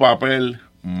 un papel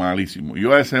malísimo.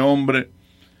 Yo a ese hombre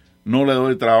no le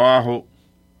doy trabajo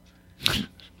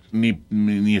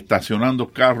ni estacionando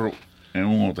carros en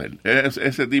un hotel.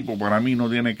 Ese tipo para mí no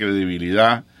tiene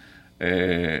credibilidad,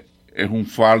 es un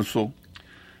falso.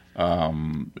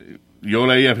 Yo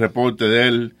leí el reporte de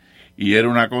él y era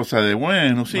una cosa de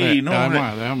bueno, sí, no.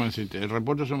 Además, déjame decirte, el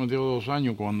reporte se metió 2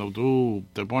 años. Cuando tú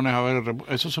te pones a ver el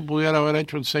reporte, eso se pudiera haber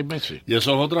hecho en 6 meses. Y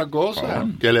eso es otra cosa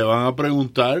que le van a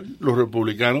preguntar los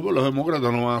republicanos, porque los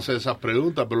demócratas no van a hacer esas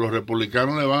preguntas, pero los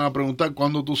republicanos le van a preguntar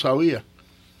cuándo tú sabías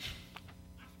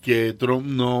que Trump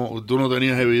tú no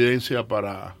tenías evidencia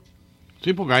para...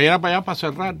 Sí, porque ahí era para allá para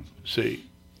cerrar. Sí.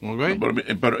 Okay.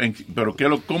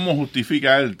 Pero ¿cómo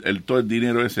justifica él todo el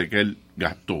dinero ese que él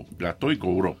gastó y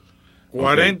cobró?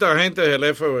 40 agentes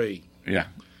del FBI.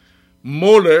 Yeah.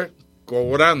 Mueller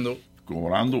cobrando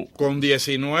con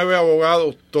 19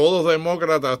 abogados, todos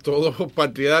demócratas, todos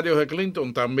partidarios de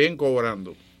Clinton, también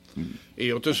cobrando. Y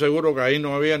yo estoy seguro que ahí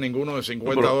no había ninguno de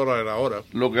 $50 la hora.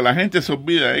 Lo que la gente se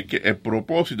olvida es que el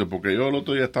propósito, porque yo el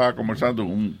otro día estaba conversando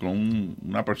con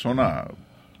una persona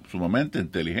sumamente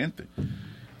inteligente,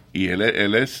 y él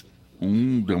es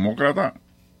un demócrata,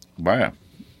 vaya,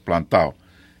 plantado.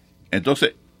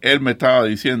 Entonces, él me estaba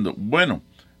diciendo, bueno,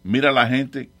 mira la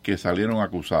gente que salieron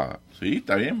acusadas. Sí,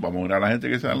 está bien, vamos a mirar a la gente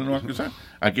que salieron acusadas.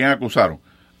 ¿A quién acusaron?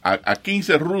 A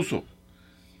 15 rusos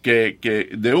que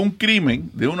de un crimen,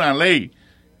 de una ley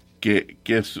que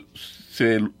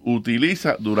se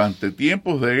utiliza durante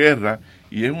tiempos de guerra,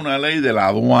 y es una ley de la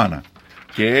aduana,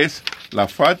 que es la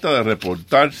falta de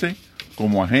reportarse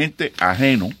como agente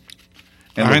ajeno.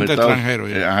 Agente extranjero.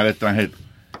 Agente extranjero.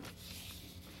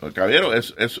 Caballero,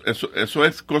 eso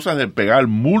es cosas de pegar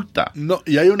multa. No,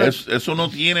 y hay una... Eso no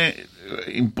tiene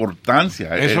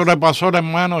importancia. Eso le pasó al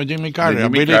hermano de Jimmy Carter, a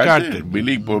Billy Carter.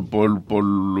 Billy, por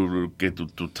que tú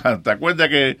te acuerdas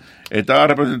que estaba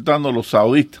representando a los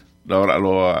saudistas,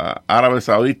 los árabes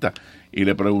saudistas, y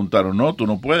le preguntaron, no, tú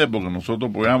no puedes porque nosotros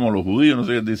apoyamos a los judíos. No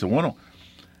sé qué. Dice, bueno,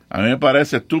 a mí me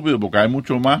parece estúpido porque hay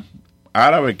mucho más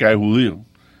árabes que hay judíos.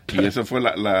 Y ese fue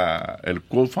el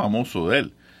quote famoso de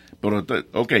él. Pero,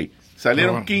 ok,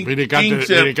 salieron 15... Billy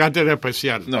Carter era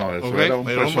especial. No, eso okay, era un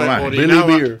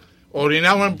personaje.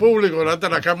 Orinaba en público delante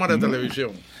de la cámara de televisión.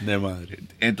 De madre.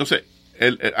 Entonces,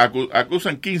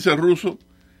 acusan 15 rusos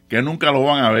que nunca los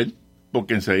van a ver,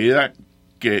 porque enseguida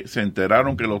que se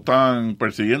enteraron que lo estaban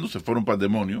persiguiendo, se fueron para el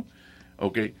demonio.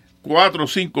 Ok, 4 o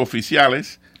 5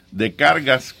 oficiales de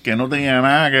cargas que no tenían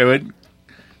nada que ver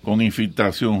con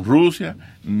infiltración rusa,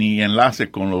 ni enlaces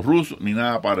con los rusos, ni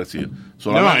nada parecido.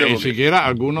 Ni siquiera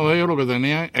algunos de ellos lo que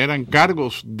tenían eran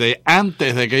cargos de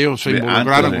antes de que ellos se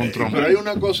involucraran con Trump. Pero hay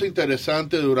una cosa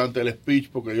interesante durante el speech,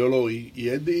 porque yo lo oí, y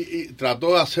él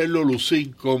trató de hacerlo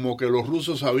lucir como que los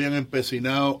rusos se habían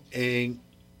empecinado en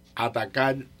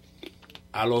atacar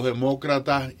a los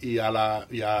demócratas y a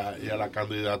la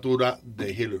candidatura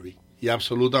de Hillary. Y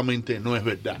absolutamente no es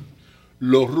verdad.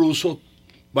 Los rusos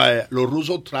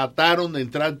trataron de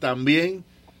entrar también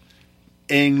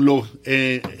en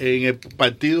el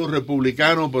partido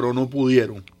republicano, pero no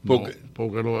pudieron.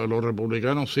 Porque los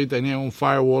republicanos sí tenían un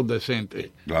firewall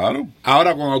decente. Claro.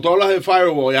 Ahora, cuando tú hablas de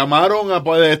firewall, llamaron a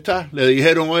Podesta, le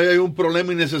dijeron, oye, hay un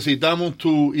problema y necesitamos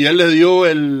y él le dio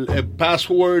el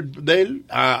password de él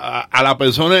a la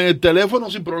persona en el teléfono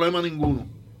sin problema ninguno.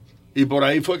 Y por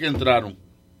ahí fue que entraron.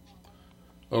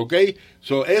 ¿Ok?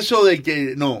 Eso de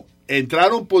que no...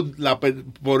 Entraron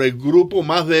por el grupo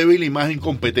más débil y más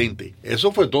incompetente.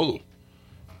 Eso fue todo.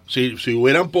 Si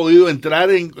hubieran podido entrar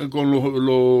con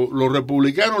los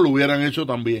republicanos, lo hubieran hecho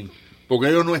también. Porque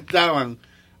ellos no estaban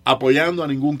apoyando a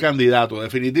ningún candidato.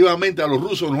 Definitivamente a los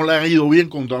rusos no le han ido bien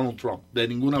con Donald Trump, de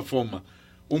ninguna forma.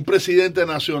 Un presidente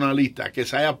nacionalista que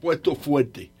se haya puesto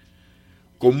fuerte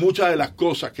con muchas de las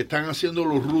cosas que están haciendo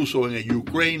los rusos en el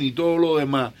Ucrania y todo lo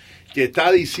demás, que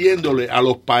está diciéndole a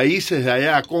los países de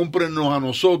allá, cómprennos a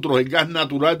nosotros el gas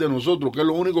natural de nosotros, que es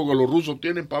lo único que los rusos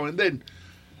tienen para vender,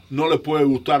 no les puede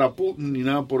gustar a Putin ni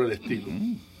nada por el estilo.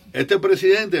 Este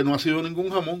presidente no ha sido ningún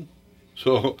jamón.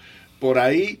 Por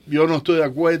ahí yo no estoy de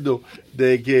acuerdo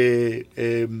de que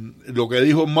lo que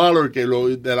dijo Mueller, que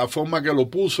de la forma que lo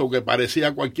puso, que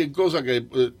parecía cualquier cosa, que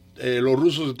los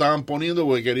rusos se estaban poniendo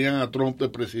porque querían a Trump de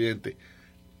presidente.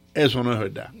 Eso no es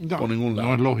verdad, por ningún lado.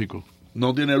 No es lógico.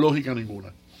 No tiene lógica ninguna.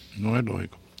 No es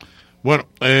lógico. Bueno,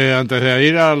 antes de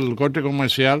ir al corte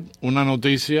comercial, una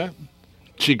noticia.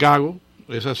 Chicago,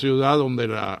 esa ciudad donde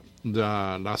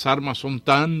las armas son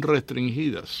tan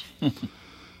restringidas,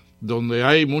 donde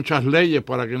hay muchas leyes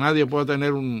para que nadie pueda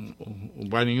tener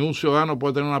para ningún ciudadano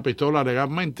pueda tener una pistola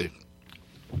legalmente.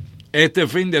 Este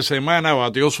fin de semana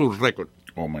batió su récord.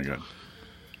 Oh my God.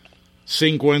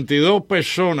 52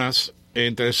 personas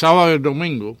entre el sábado y el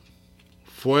domingo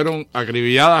fueron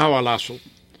acribilladas a balazos,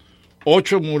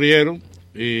 8 murieron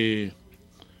y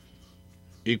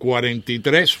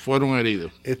 43 fueron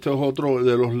heridos. Esto es otro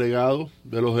de los legados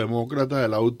de los demócratas de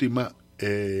la última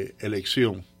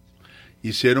elección.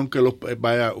 Hicieron que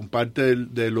parte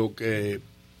de lo que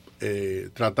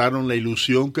trataron, la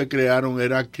ilusión que crearon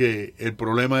era que el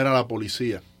problema era la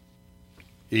policía.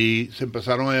 Y se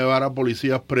empezaron a llevar a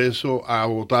policías presos, a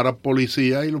votar a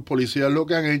policías, y los policías lo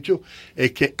que han hecho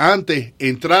es que antes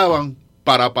entraban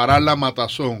para parar la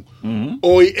matazón.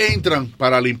 Hoy entran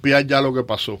para limpiar ya lo que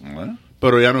pasó.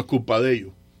 Pero ya no es culpa de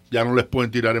ellos. Ya no les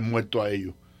pueden tirar el muerto a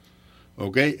ellos.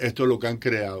 ¿Ok? Esto es lo que han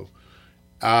creado.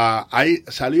 Ahí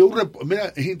salió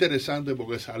mira, es interesante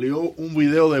porque salió un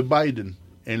video de Biden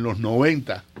en los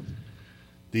 90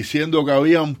 diciendo que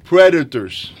habían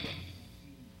predators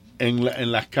en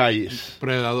las calles.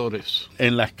 Predadores.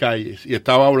 En las calles. Y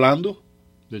estaba hablando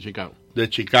de Chicago. De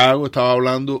Chicago, estaba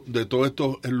hablando de todos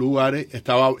estos lugares.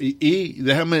 Y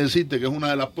déjame decirte que es una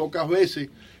de las pocas veces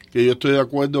que yo estoy de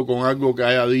acuerdo con algo que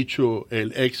haya dicho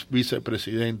el ex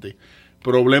vicepresidente. El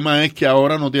problema es que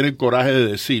ahora no tiene el coraje de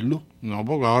decirlo. No,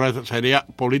 porque ahora sería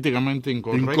políticamente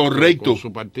incorrecto con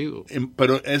su partido.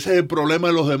 Pero ese es el problema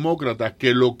de los demócratas,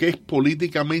 que lo que es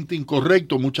políticamente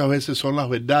incorrecto muchas veces son las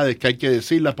verdades que hay que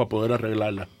decirlas para poder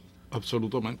arreglarlas.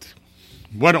 Absolutamente.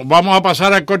 Bueno, vamos a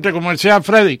pasar al corte comercial,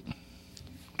 Freddy.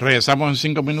 Regresamos en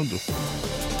 5 minutos.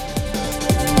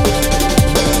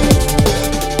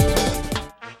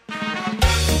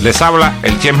 Les habla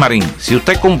el Chef Marín. Si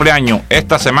usted cumple año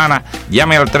esta semana,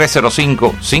 llame al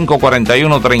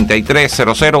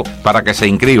 305-541-3300 para que se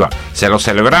inscriba. Se lo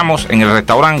celebramos en el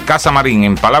restaurante Casa Marín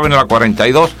en Palabra la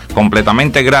 42,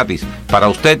 completamente gratis. Para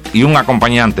usted y un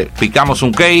acompañante. Picamos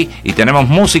un key y tenemos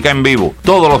música en vivo.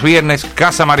 Todos los viernes,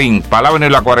 Casa Marín, Palabra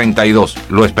la 42.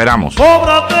 Lo esperamos.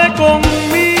 Cóbrate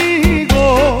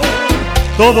conmigo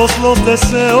todos los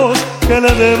deseos que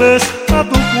le debes a tu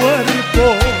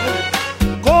cuerpo.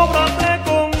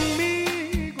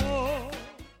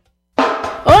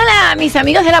 Hola, mis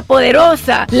amigos de La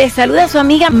Poderosa. Les saluda su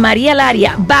amiga María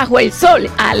Laria, Bajo el Sol,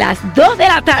 a las 2 de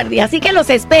la tarde. Así que los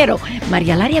espero.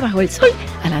 María Laria, Bajo el Sol,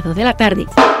 a las 2 de la tarde.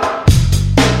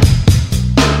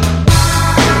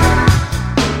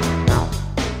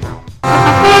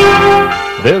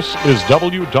 This is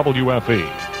WWFE,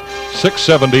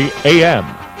 670 AM,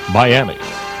 Miami.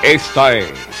 Esta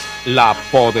es La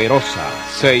Poderosa,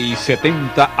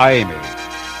 670 AM,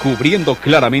 cubriendo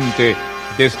claramente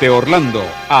desde Orlando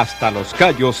hasta Los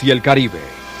Cayos y el Caribe.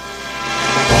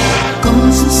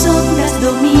 Con sus ondas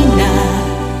domina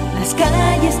las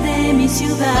calles de mi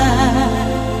ciudad,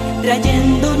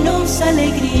 trayéndonos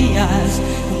alegrías,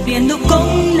 cumpliendo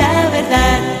con la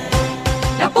verdad.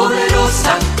 La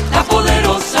Poderosa,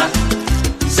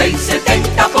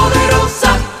 670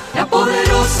 Poderosa, la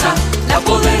Poderosa,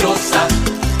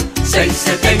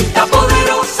 670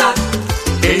 Poderosa.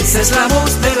 Esa es la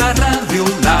voz de la radio,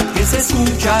 la que se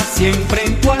escucha siempre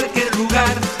en cualquier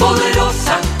lugar.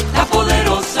 Poderosa, la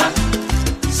Poderosa,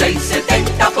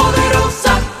 670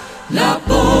 Poderosa, la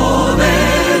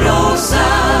Poderosa.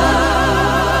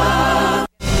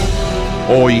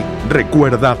 Hoy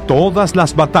recuerda todas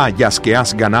las batallas que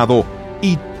has ganado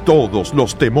y todos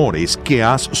los temores que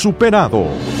has superado.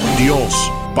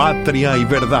 Dios, patria y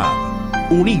verdad,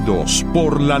 unidos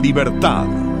por la libertad.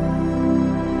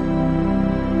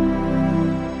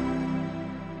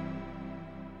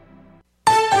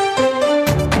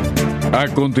 A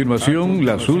continuación,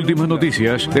 las últimas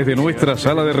noticias desde nuestra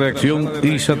sala de redacción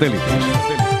y satélites.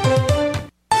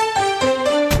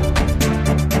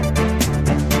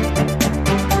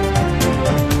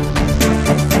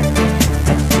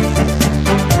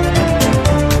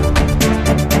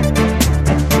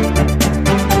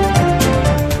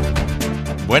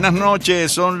 Buenas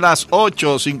noches, son las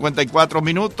 8:54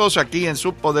 minutos aquí en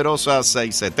su Poderosa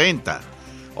 670.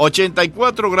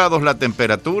 84 grados la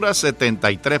temperatura,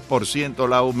 73%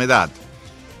 la humedad.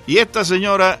 Y esta,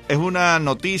 señora, es una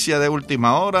noticia de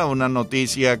última hora, una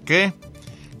noticia que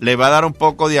le va a dar un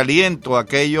poco de aliento a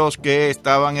aquellos que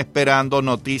estaban esperando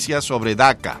noticias sobre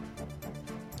DACA.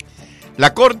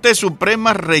 La Corte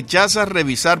Suprema rechaza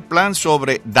revisar plan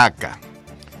sobre DACA.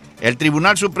 El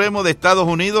Tribunal Supremo de Estados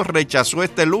Unidos rechazó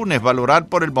este lunes valorar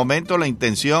por el momento la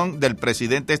intención del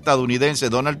presidente estadounidense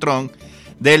Donald Trump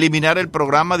de eliminar el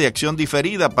programa de acción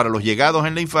diferida para los llegados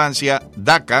en la infancia,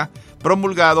 DACA,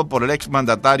 promulgado por el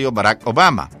exmandatario Barack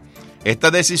Obama.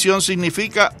 Esta decisión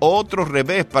significa otro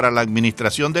revés para la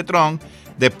administración de Trump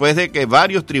después de que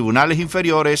varios tribunales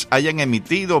inferiores hayan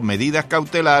emitido medidas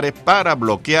cautelares para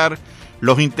bloquear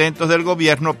los intentos del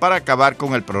gobierno para acabar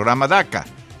con el programa DACA,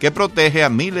 que protege a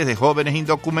miles de jóvenes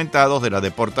indocumentados de la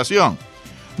deportación.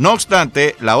 No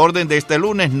obstante, la orden de este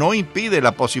lunes no impide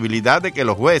la posibilidad de que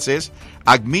los jueces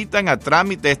admitan a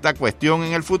trámite esta cuestión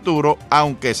en el futuro,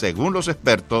 aunque según los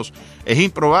expertos es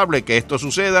improbable que esto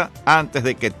suceda antes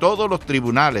de que todos los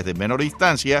tribunales de menor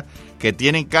instancia que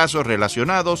tienen casos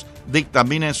relacionados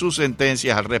dictaminen sus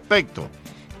sentencias al respecto.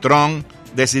 Trump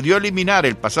decidió eliminar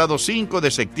el pasado 5 de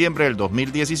septiembre del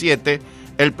 2017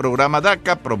 el programa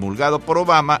DACA promulgado por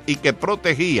Obama y que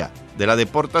protegía de la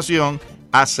deportación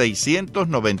a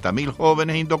 690,000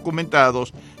 jóvenes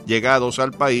indocumentados llegados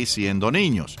al país siendo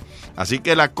niños. Así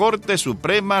que la Corte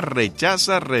Suprema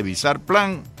rechaza revisar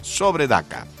plan sobre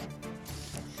DACA.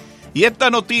 Y esta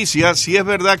noticia sí es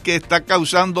verdad que está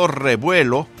causando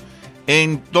revuelo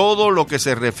en todo lo que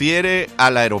se refiere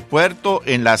al aeropuerto,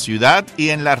 en la ciudad y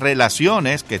en las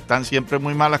relaciones que están siempre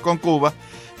muy malas con Cuba,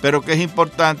 pero que es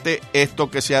importante esto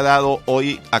que se ha dado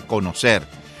hoy a conocer.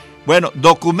 Bueno,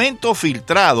 documentos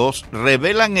filtrados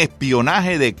revelan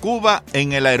espionaje de Cuba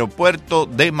en el aeropuerto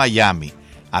de Miami.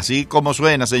 Así como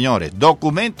suena, señores,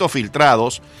 documentos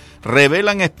filtrados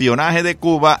revelan espionaje de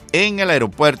Cuba en el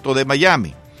aeropuerto de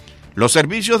Miami. Los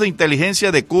servicios de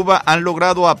inteligencia de Cuba han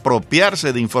logrado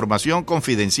apropiarse de información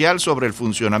confidencial sobre el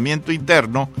funcionamiento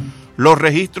interno, los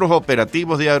registros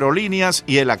operativos de aerolíneas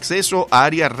y el acceso a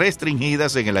áreas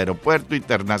restringidas en el Aeropuerto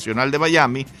Internacional de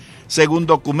Miami, según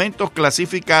documentos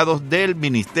clasificados del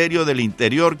Ministerio del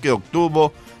Interior que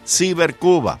obtuvo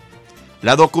Cibercuba.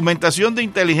 La documentación de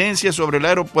inteligencia sobre el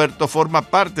aeropuerto forma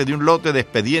parte de un lote de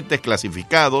expedientes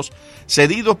clasificados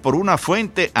cedidos por una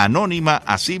fuente anónima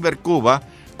a Cibercuba,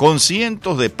 con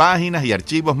cientos de páginas y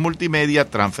archivos multimedia,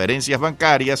 transferencias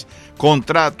bancarias,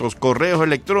 contratos, correos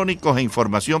electrónicos e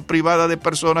información privada de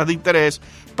personas de interés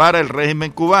para el régimen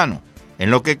cubano,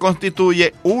 en lo que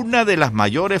constituye una de las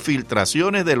mayores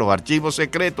filtraciones de los archivos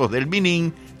secretos del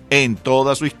MININ en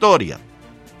toda su historia.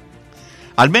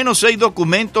 Al menos 6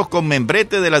 documentos con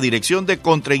membrete de la Dirección de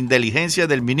Contrainteligencia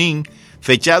del MININ,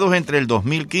 fechados entre el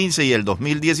 2015 y el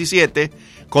 2017,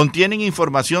 contienen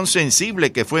información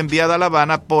sensible que fue enviada a La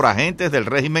Habana por agentes del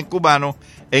régimen cubano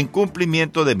en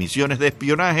cumplimiento de misiones de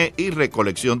espionaje y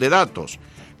recolección de datos.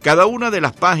 Cada una de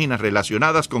las páginas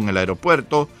relacionadas con el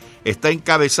aeropuerto está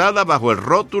encabezada bajo el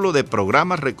rótulo de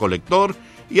programa recolector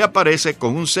y aparece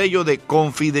con un sello de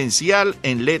confidencial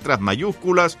en letras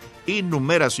mayúsculas y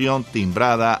numeración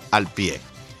timbrada al pie.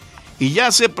 Y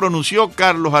ya se pronunció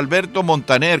Carlos Alberto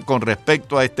Montaner con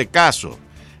respecto a este caso.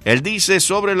 Él dice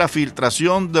sobre la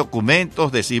filtración de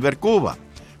documentos de Cibercuba: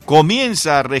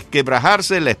 comienza a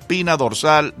resquebrajarse la espina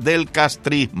dorsal del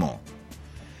castrismo.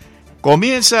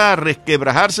 Comienza a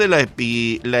resquebrajarse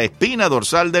la espina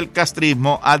dorsal del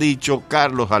castrismo, ha dicho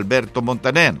Carlos Alberto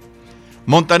Montaner.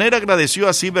 Montaner agradeció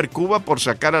a Cibercuba por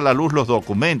sacar a la luz los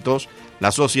documentos.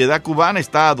 La sociedad cubana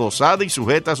está adosada y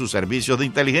sujeta a sus servicios de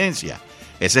inteligencia.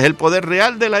 Ese es el poder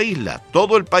real de la isla.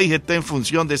 Todo el país está en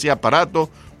función de ese aparato,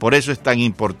 por eso es tan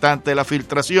importante la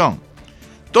filtración.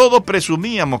 Todos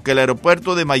presumíamos que el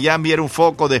aeropuerto de Miami era un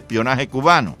foco de espionaje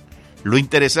cubano. Lo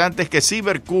interesante es que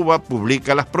Cibercuba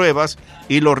publica las pruebas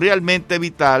y lo realmente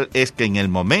vital es que en el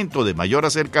momento de mayor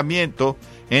acercamiento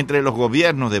entre los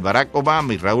gobiernos de Barack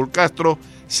Obama y Raúl Castro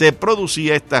se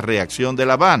producía esta reacción de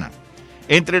La Habana.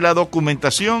 Entre la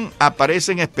documentación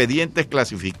aparecen expedientes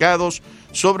clasificados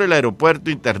sobre el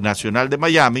Aeropuerto Internacional de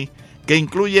Miami, que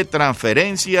incluye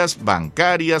transferencias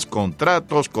bancarias,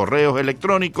 contratos, correos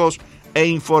electrónicos e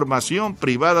información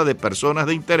privada de personas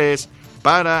de interés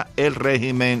para el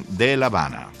régimen de La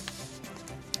Habana.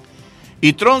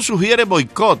 Y Trump sugiere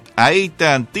boicot a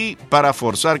AT&T para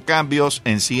forzar cambios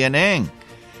en CNN.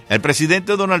 El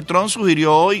presidente Donald Trump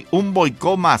sugirió hoy un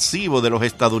boicot masivo de los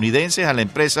estadounidenses a la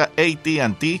empresa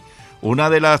AT&T, una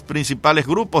de las principales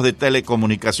grupos de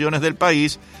telecomunicaciones del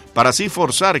país, para así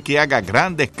forzar que haga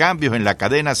grandes cambios en la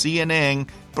cadena CNN,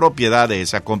 propiedad de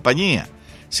esa compañía.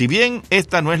 Si bien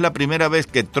esta no es la primera vez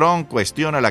que Trump cuestiona la